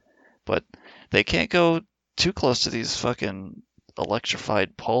 But they can't go too close to these fucking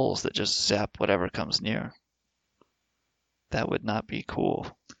electrified poles that just zap whatever comes near. That would not be cool.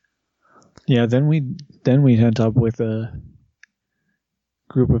 Yeah, then we'd end up with a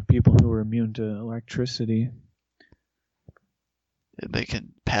group of people who are immune to electricity. They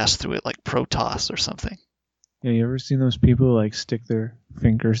can pass through it like Protoss or something. Yeah, you ever seen those people who, like, stick their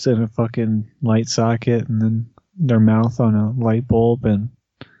fingers in a fucking light socket and then their mouth on a light bulb and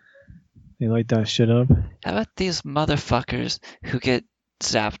they light that shit up? How about these motherfuckers who get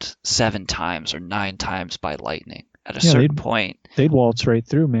zapped 7 times or 9 times by lightning? At a certain point, they'd waltz right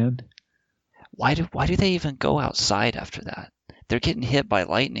through, man. Why do they even go outside after that? They're getting hit by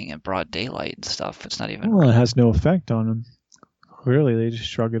lightning in broad daylight and stuff. It's not even. Well, it has no effect on them. Clearly, they just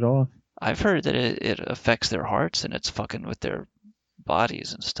shrug it off. I've heard that it affects their hearts and it's fucking with their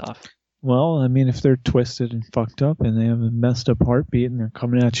bodies and stuff. Well, I mean, if they're twisted and fucked up and they have a messed up heartbeat and they're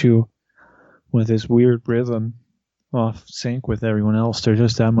coming at you with this weird rhythm off sync with everyone else, they're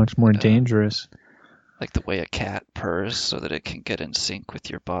just that much more dangerous. Like the way a cat purrs so that it can get in sync with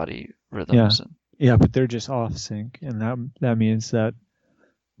your body rhythms. Yeah, but they're just off sync. And that means that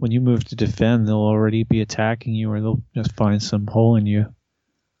when you move to defend, they'll already be attacking you, or they'll just find some hole in you.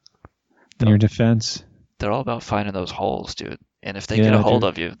 In your defense. They're all about finding those holes, dude. And if they get a hold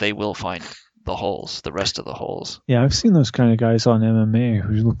of you, they will find the holes, the rest of the holes. Yeah, I've seen those kind of guys on MMA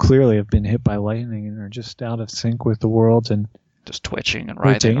who clearly have been hit by lightning and are just out of sync with the world and just twitching and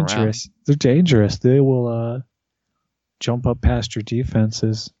writhing around. They're dangerous. They will jump up past your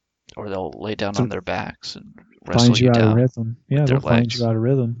defenses. Or they'll lay down on their backs and wrestle find you out down of rhythm. Yeah, they'll find you out of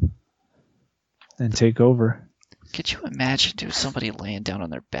rhythm and take over. Could you imagine, dude, somebody laying down on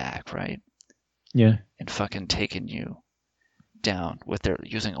their back, right? Yeah. And fucking taking you down with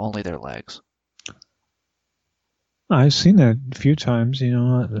using only their legs. I've seen that a few times,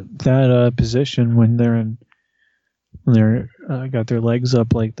 that position when they're got their legs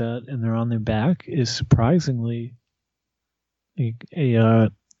up like that and they're on their back is surprisingly a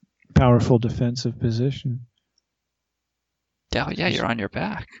powerful defensive position. Yeah, you're on your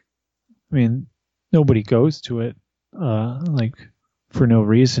back. I mean, nobody goes to it like for no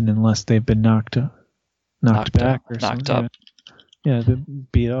reason unless they've been knocked back or knocked something. up. Yeah,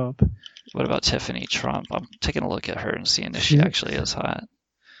 beat up. What about Tiffany Trump? I'm taking a look at her and seeing if she actually is hot.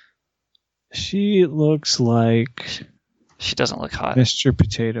 She looks like... She doesn't look hot. Mr.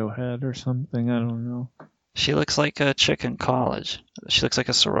 Potato Head or something, I don't know. She looks like a chick in college. She looks like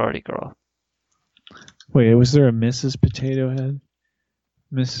a sorority girl. Wait, was there a Mrs. Potato Head?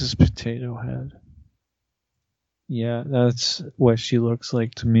 Mrs. Potato Head. Yeah, that's what she looks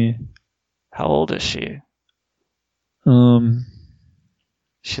like to me. How old is she?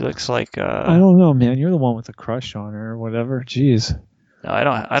 She looks like I don't know, man. You're the one with a crush on her or whatever. Jeez. No, I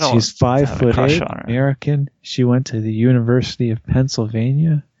don't. She's 5'8", American. She went to the University of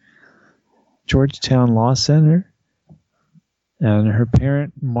Pennsylvania, Georgetown Law Center, and her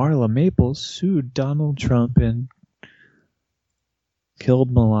parent Marla Maples sued Donald Trump and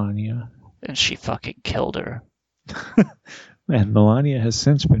killed Melania. And she fucking killed her. And Melania has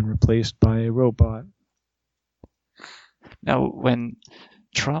since been replaced by a robot. Now, when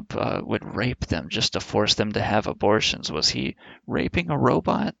Trump would rape them just to force them to have abortions, was he raping a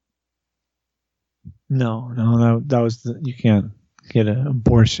robot? No, that was you can't get an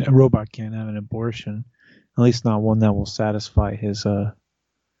abortion. A robot can't have an abortion, at least not one that will satisfy his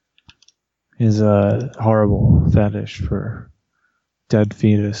horrible fetish for dead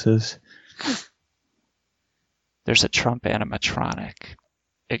fetuses. There's a Trump animatronic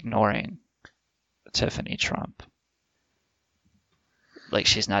ignoring Tiffany Trump. Like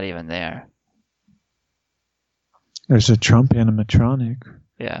she's not even there. There's a Trump animatronic.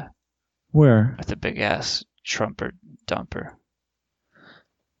 Yeah. Where? With a big ass Trumper dumper.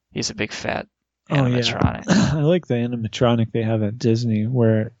 He's a big fat Oh, yeah. animatronic. I like the animatronic they have at Disney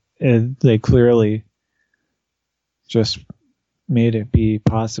where they clearly just made it be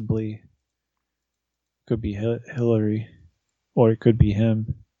possibly could be Hillary or it could be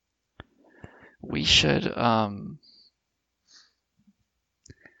him. We should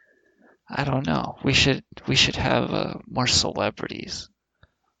I don't know. We should have more celebrities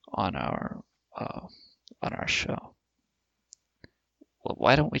on our show. Well,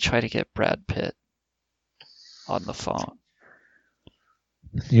 why don't we try to get Brad Pitt on the phone?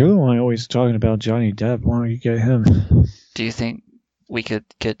 You're the one always talking about Johnny Depp. Why don't you get him? Do you think we could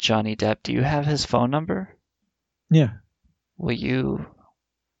get Johnny Depp? Do you have his phone number? Yeah. Will you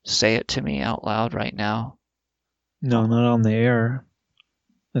say it to me out loud right now? No, not on the air.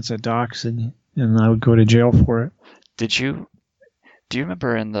 That's a doxing, and I would go to jail for it. Do you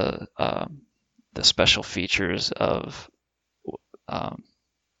remember in the special features of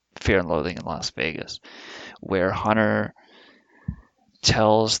Fear and Loathing in Las Vegas, where Hunter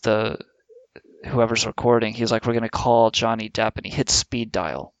tells whoever's recording, he's like, we're going to call Johnny Depp, and he hits speed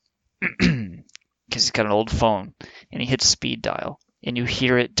dial because he's got an old phone, and he hits speed dial, and you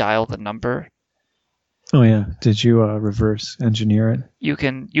hear it dial the number. Oh yeah, did you reverse engineer it? You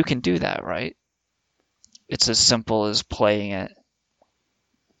can do that, right? It's as simple as playing it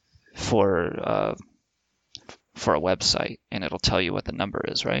for a website, and it'll tell you what the number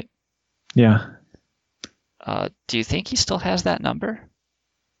is, right? Yeah. Do you think he still has that number?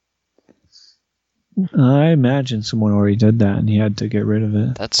 I imagine someone already did that, and he had to get rid of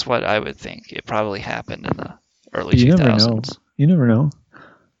it. That's what I would think. It probably happened in the early You 2000s. never know. You never know.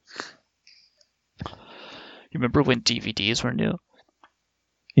 You remember when DVDs were new?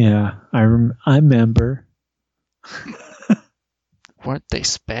 Yeah, I remember. Weren't they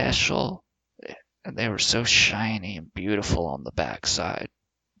special? And they were so shiny and beautiful on the backside.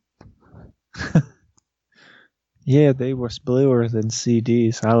 Yeah, they were bluer than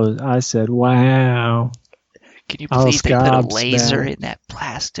CDs. I said, wow. Can you believe they put a laser in that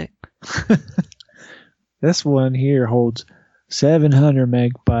plastic? This one here holds 700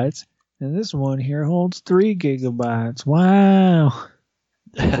 megabytes, and this one here holds 3 gigabytes. Wow.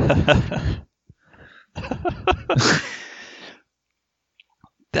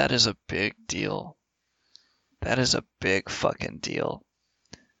 That is a big deal. That is a big fucking deal.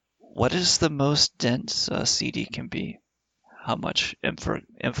 What is the most dense a CD can be? How much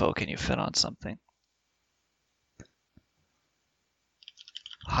info can you fit on something?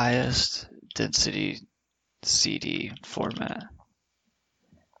 Highest density CD format.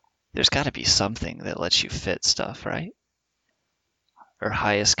 There's got to be something that lets you fit stuff, right? Or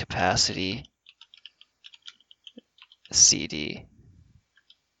highest capacity CD.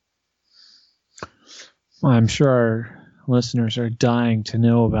 Well, I'm sure our listeners are dying to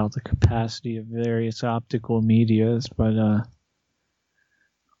know about the capacity of various optical medias, but to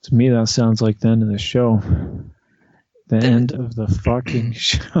me that sounds like the end of the show. The end of the fucking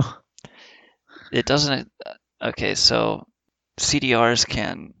show. It doesn't. Okay, so CDRs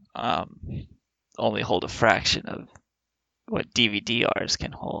can only hold a fraction of what DVD-Rs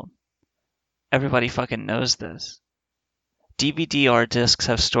can hold. Everybody fucking knows this. DVD-R discs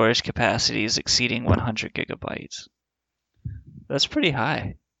have storage capacities exceeding 100 gigabytes. That's pretty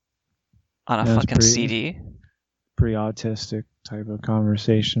high on a fucking CD. Pretty autistic type of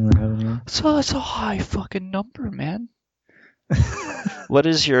conversation we're having here. So it's a high fucking number, man. What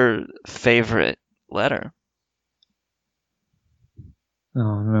is your favorite letter?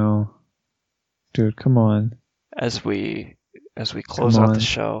 Oh no, dude, come on. As we close out the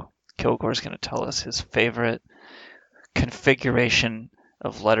show, Kilgore's going to tell us his favorite configuration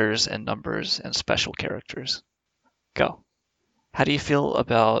of letters and numbers and special characters. Go. How do you feel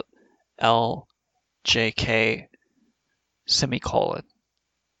about LJK semicolon?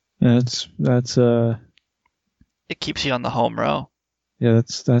 That's It keeps you on the home row. Yeah,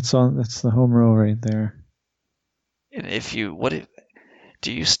 that's the home row right there. And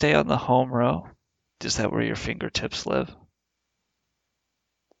do you stay on the home row? Is that where your fingertips live?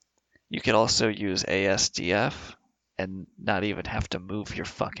 You could also use ASDF and not even have to move your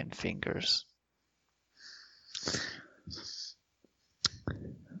fucking fingers.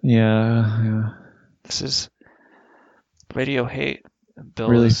 Yeah. This is Radio Hate. Bill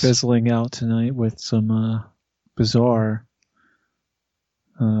really is fizzling out tonight with some bizarre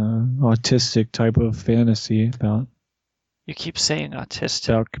autistic type of fantasy about You keep saying autistic.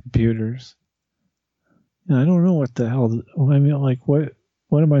 about computers. And I don't know what the hell. I mean, like, what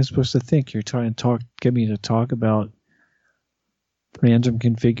am I supposed to think? You're trying to get me to talk about random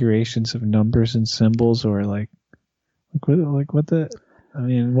configurations of numbers and symbols, or like what the? I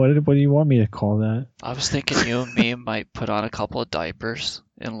mean, what do you want me to call that? I was thinking you and me might put on a couple of diapers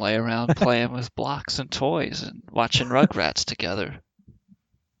and lay around playing with blocks and toys and watching Rugrats together.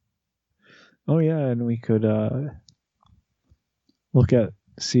 Oh yeah, and we could look at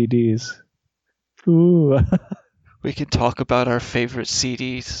CDs. Ooh. We can talk about our favorite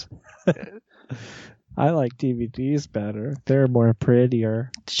CDs. I like DVDs better. They're more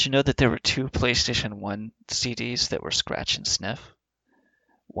prettier. Did you know that there were 2 PlayStation 1 CDs that were scratch and sniff?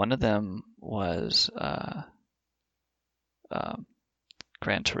 One of them was Gran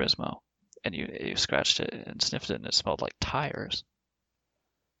Turismo, and you scratched it and sniffed it, and it smelled like tires.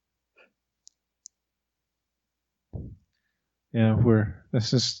 Yeah,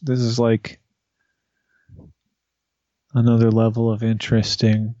 this is like another level of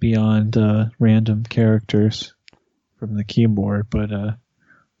interesting beyond random characters from the keyboard. But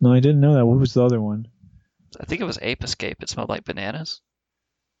no, I didn't know that. What was the other one? I think it was Ape Escape. It smelled like bananas.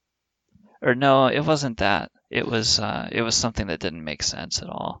 Or no, it wasn't that. It was something that didn't make sense at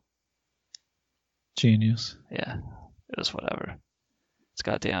all. Genius. Yeah, it was whatever. It's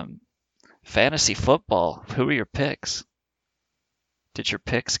goddamn fantasy football. Who were your picks? Did your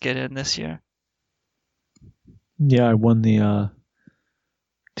picks get in this year? Yeah, I won the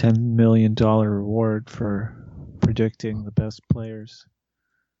 $10 million reward for predicting the best players.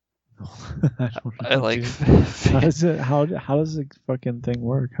 I like. How does the fucking thing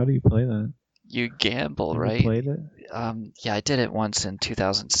work? How do you play that? You gamble, Have right? you played it? Yeah, I did it once in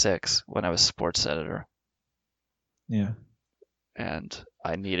 2006 when I was sports editor. Yeah. And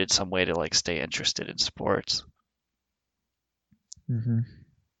I needed some way to like stay interested in sports. Mm-hmm.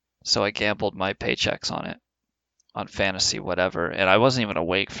 So I gambled my paychecks on it, on fantasy, whatever. And I wasn't even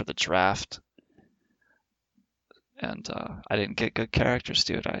awake for the draft. And I didn't get good characters,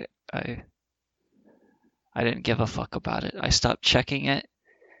 dude. I didn't give a fuck about it. I stopped checking it,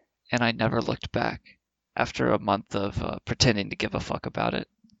 and I never looked back after a month of pretending to give a fuck about it.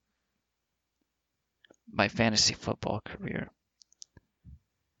 My fantasy football career,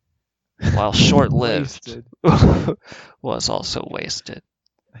 while short-lived, was also wasted.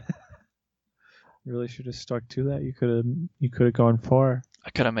 You really should have stuck to that. You could have gone far. I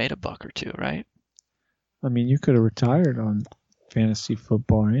could have made a buck or two, right? I mean, you could have retired on fantasy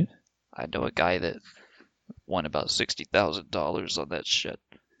football, right? I know a guy that won about $60,000 on that shit.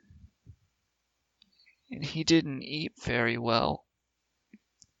 And he didn't eat very well.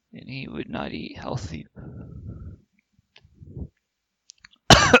 And he would not eat healthy.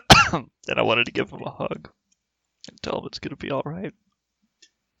 And I wanted to give him a hug and tell him it's going to be alright.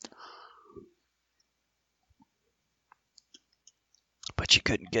 But you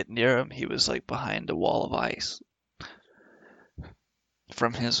couldn't get near him. He was like behind a wall of ice.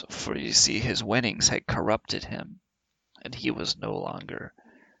 For you see, his winnings had corrupted him, and he was no longer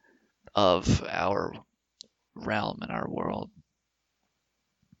of our realm and our world.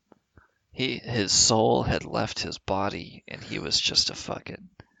 His soul had left his body, and he was just a fucking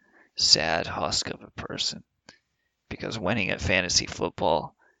sad husk of a person, because winning at fantasy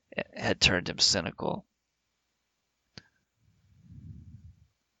football had turned him cynical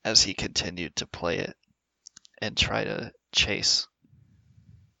as he continued to play it and try to chase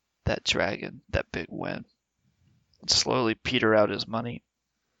that dragon, that big win, and slowly peter out his money.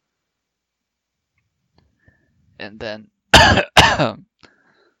 And then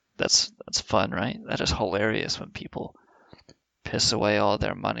that's fun, right? That is hilarious when people piss away all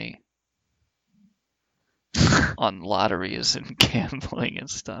their money on lotteries and gambling and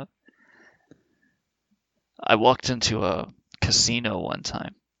stuff. I walked into a casino one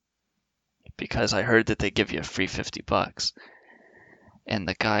time because I heard that they give you a free $50. And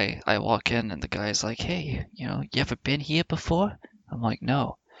I walk in and the guy's like, "Hey, you ever been here before?" I'm like,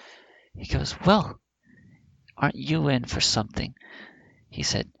 "No." He goes, "Well, aren't you in for something?" He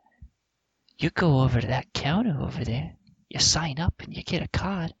said, "You go over to that counter over there, you sign up and you get a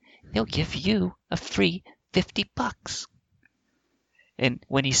card. They'll give you a free $50. And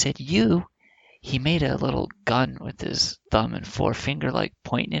when he said "you," he made a little gun with his thumb and forefinger, like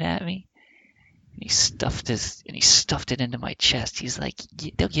pointing it at me. And he stuffed it into my chest. He's like,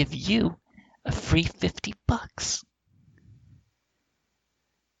 "They'll give you a free $50.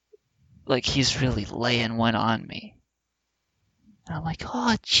 Like he's really laying one on me. And I'm like,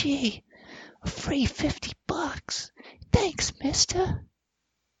 "Oh, gee, a free $50. Thanks, mister."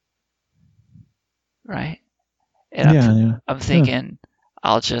 right? And Yeah, I'm thinking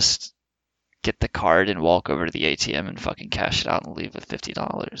I'll just get the card and walk over to the ATM and fucking cash it out and leave with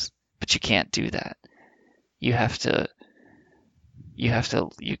 $50. But you can't do that. You can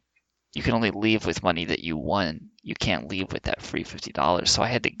only leave with money that you won. You can't leave with that free $50. So I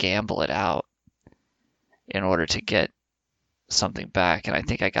had to gamble it out in order to get something back. And I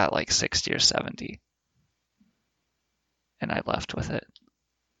think I got like 60 or 70. And I left with it.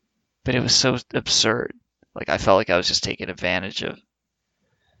 But it was so absurd. Like, I felt like I was just taking advantage of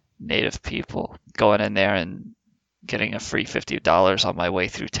native people, going in there and getting a free $50 on my way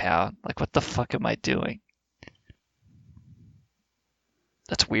through town. Like, what the fuck am I doing?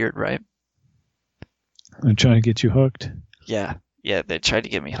 That's weird, right? I'm trying to get you hooked. Yeah, they tried to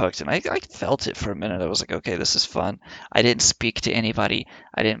get me hooked, and I felt it for a minute. I was like, okay, this is fun. I didn't speak to anybody.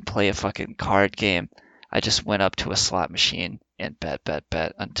 I didn't play a fucking card game. I just went up to a slot machine and bet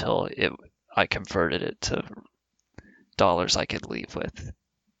until I converted it to dollars I could leave with.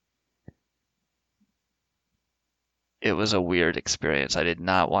 It was a weird experience. I did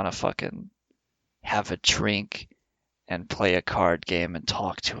not want to fucking have a drink and play a card game and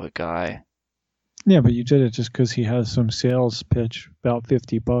talk to a guy. Yeah, but you did it just because he has some sales pitch about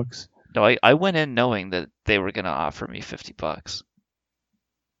 $50. No, I went in knowing that they were going to offer me $50.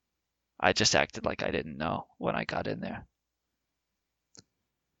 I just acted like I didn't know when I got in there.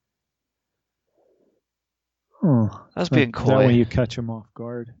 Oh, I was being coy. That way you catch him off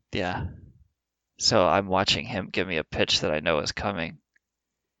guard. Yeah. So I'm watching him give me a pitch that I know is coming.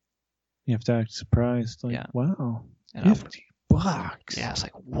 You have to act surprised. Like, yeah. Wow. And $50. Yeah, I was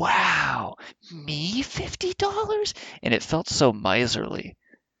like, wow, me $50? And it felt so miserly.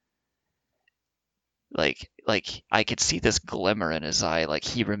 Like I could see this glimmer in his eye, like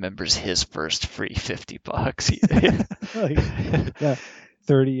he remembers his first free $50. Yeah,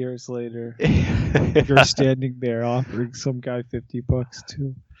 30 years later, you're standing there offering some guy $50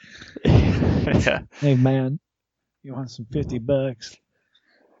 too. Yeah. Hey man, you want some $50?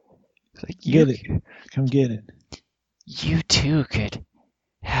 Like, get it. Come get it. You too could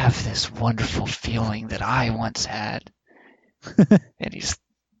have this wonderful feeling that I once had. And he's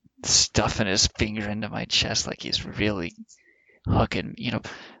stuffing his finger into my chest like he's really hooking,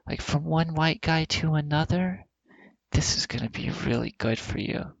 like from one white guy to another. This is going to be really good for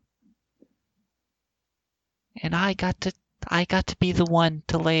you. And I got to be the one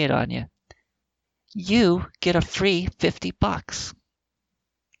to lay it on you. You get a free $50.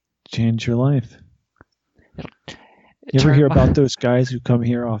 Change your life. You ever hear about those guys who come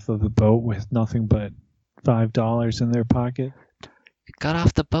here off of a boat with nothing but $5 in their pocket? Got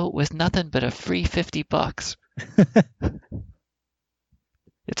off the boat with nothing but a free $50.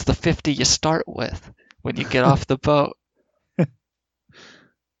 It's the 50 you start with when you get off the boat.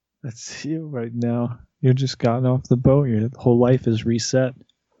 That's you right now. You just gotten off the boat. Your whole life is reset.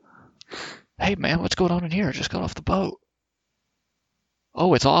 Hey man, what's going on in here? I just got off the boat.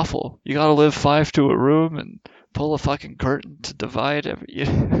 Oh, it's awful. You gotta live 5 to a room and pull a fucking curtain to divide every...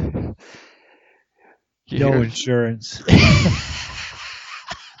 No insurance.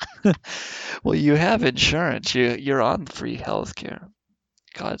 Well, you have insurance. You're on free healthcare.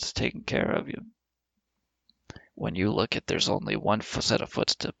 God's taking care of you. When you look at there's only one set of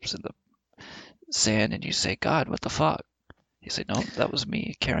footsteps in the sand and you say, God, what the fuck? You say, no, that was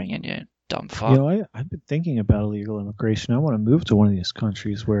me carrying you, dumb fuck. I've been thinking about illegal immigration. I want to move to one of these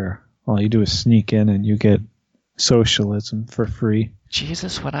countries where all you do is sneak in and you get socialism for free.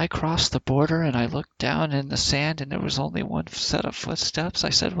 Jesus, when I crossed the border and I looked down in the sand and there was only one set of footsteps,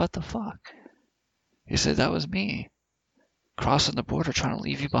 I said, what the fuck? He said, that was me. Crossing the border trying to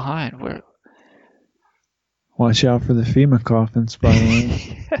leave you behind. Where? Watch out for the FEMA coffins, by the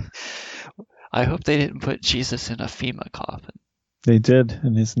way. I hope they didn't put Jesus in a FEMA coffin. They did,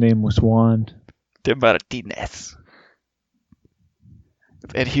 and his name was Juan de Martinez.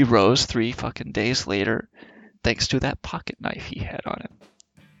 And he rose 3 fucking days later thanks to that pocket knife he had on him.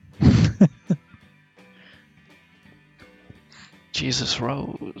 Jesus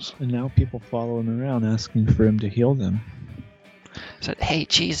rose. And now people follow him around asking for him to heal them. Said, hey,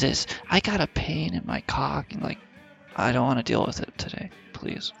 Jesus, I got a pain in my cock. And I don't want to deal with it today.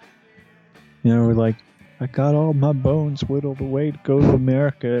 Please. We're like, I got all my bones whittled away to go to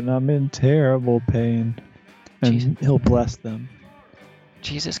America, and I'm in terrible pain. And Jesus. He'll bless them.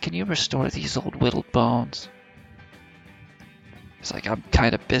 Jesus, can you restore these old whittled bones? He's like, I'm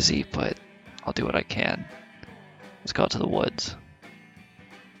kind of busy, but I'll do what I can. Let's go out to the woods.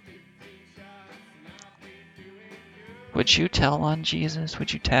 Would you tell on Jesus?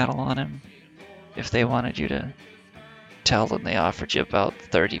 Would you tattle on him? If they wanted you to tell and they offered you about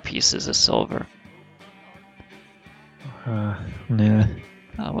 30 pieces of silver Nah.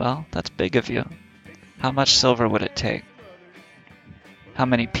 Oh, well, that's big of you. How much silver would it take? How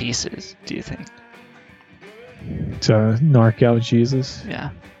many pieces, do you think? To narc out Jesus?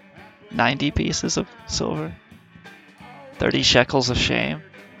 Yeah. 90 pieces of silver? 30 shekels of shame?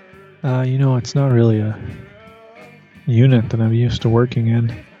 It's not really a unit that I'm used to working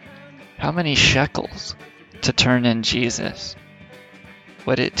in. How many shekels to turn in Jesus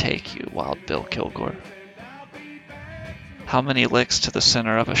would it take you, Wild Bill Kilgore? How many licks to the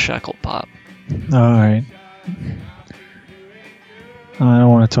center of a shekel pop? Alright. I don't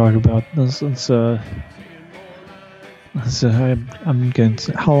want to talk about this. I'm getting.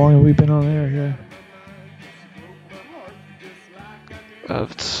 How long have we been on air here?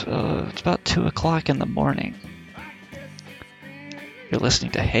 It's about 2 o'clock in the morning. You're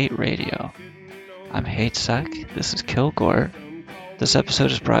listening to Hate Radio. I'm Hate Sec. This is Kilgore. This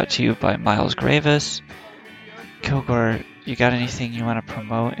episode is brought to you by Miles Gravis. Kilgore, you got anything you want to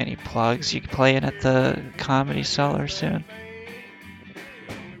promote? Any plugs? You playing at the Comedy Cellar soon?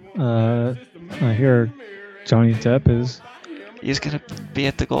 I hear Johnny Depp is. He's gonna be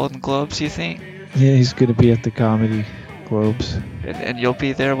at the Golden Globes, you think? Yeah, he's gonna be at the Comedy Globes. And you'll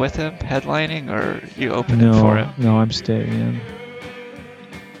be there with him, headlining, or you opening for him? No, I'm staying in.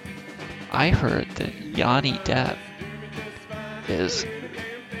 I heard that Johnny Depp is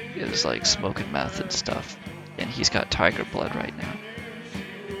like smoking meth and stuff, and he's got tiger blood right now.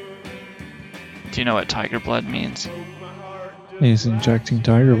 Do you know what tiger blood means? He's injecting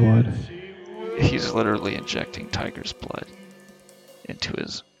tiger blood. He's literally injecting tiger's blood into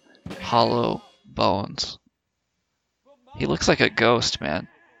his hollow bones. He looks like a ghost, man.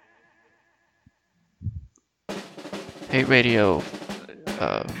 Hate Radio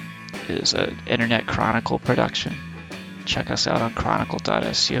is an Internet Chronicle production. Check us out on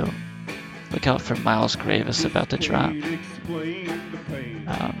chronicle.su. Look out for Miles Gravis about to drop.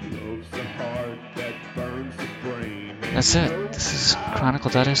 That's it. This is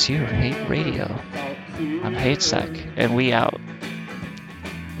chronicle.su, Hate Radio. I'm Hate Sec, and we out.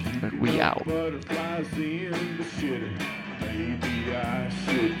 We out. Maybe I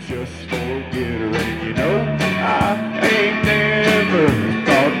should just forget her. And you know, I ain't never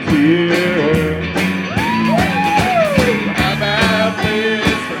thought to. How about this?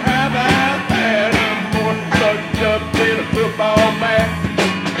 How about that? I'm more sucked up than a football match.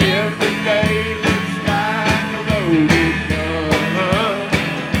 Every day looks like a loaded gun.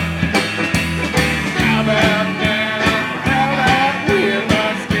 How about now? How about when my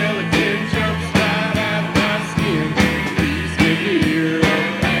skeleton jumps right out of my skin? Please get here a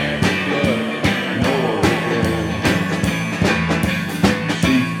bag of blood.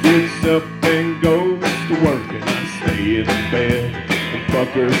 She gets up and goes to work, and I stay in bed and fuck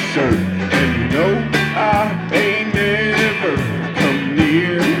her shirt. And you know I ain't never come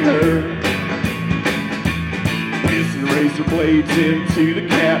near her. Whizzing razor blades into the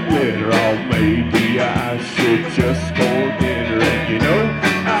cat litter. Oh, maybe I should just forget her. And you know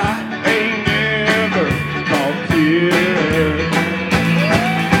I ain't never talked to her.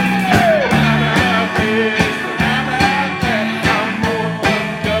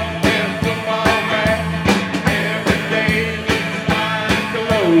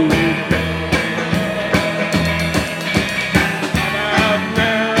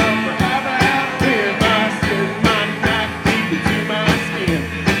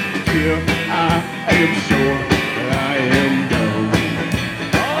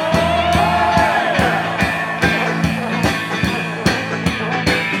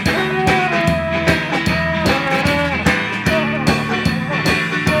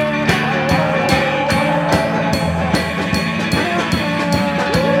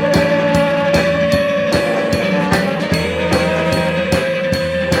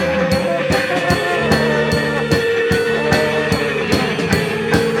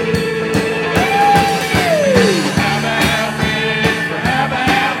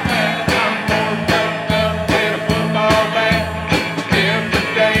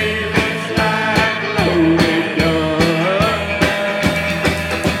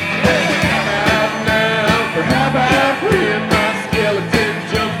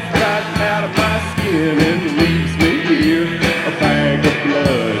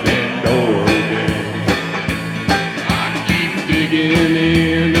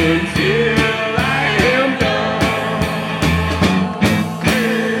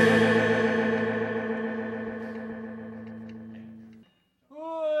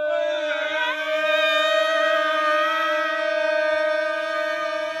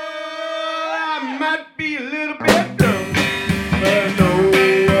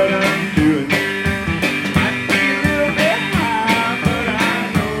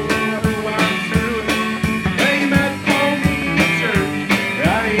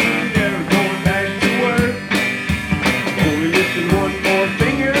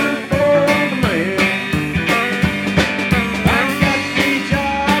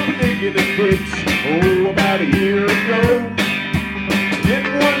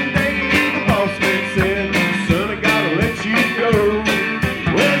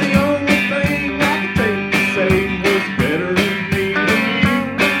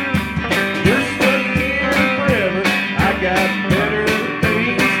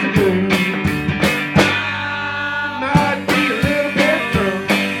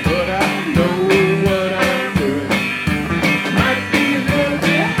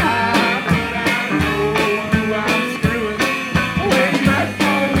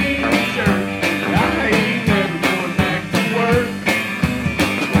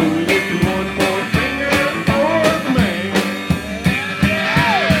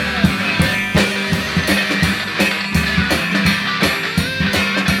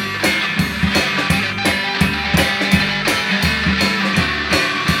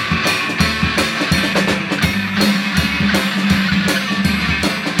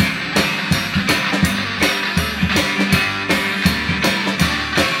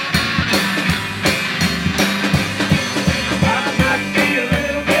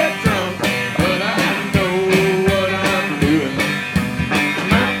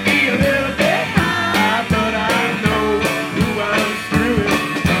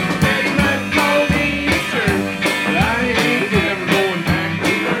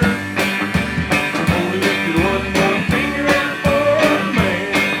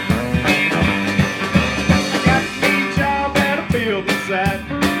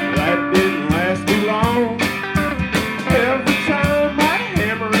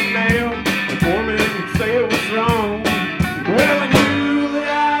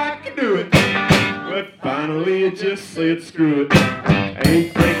 Finally, I just said screw it. I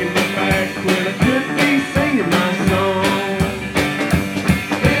ain't breaking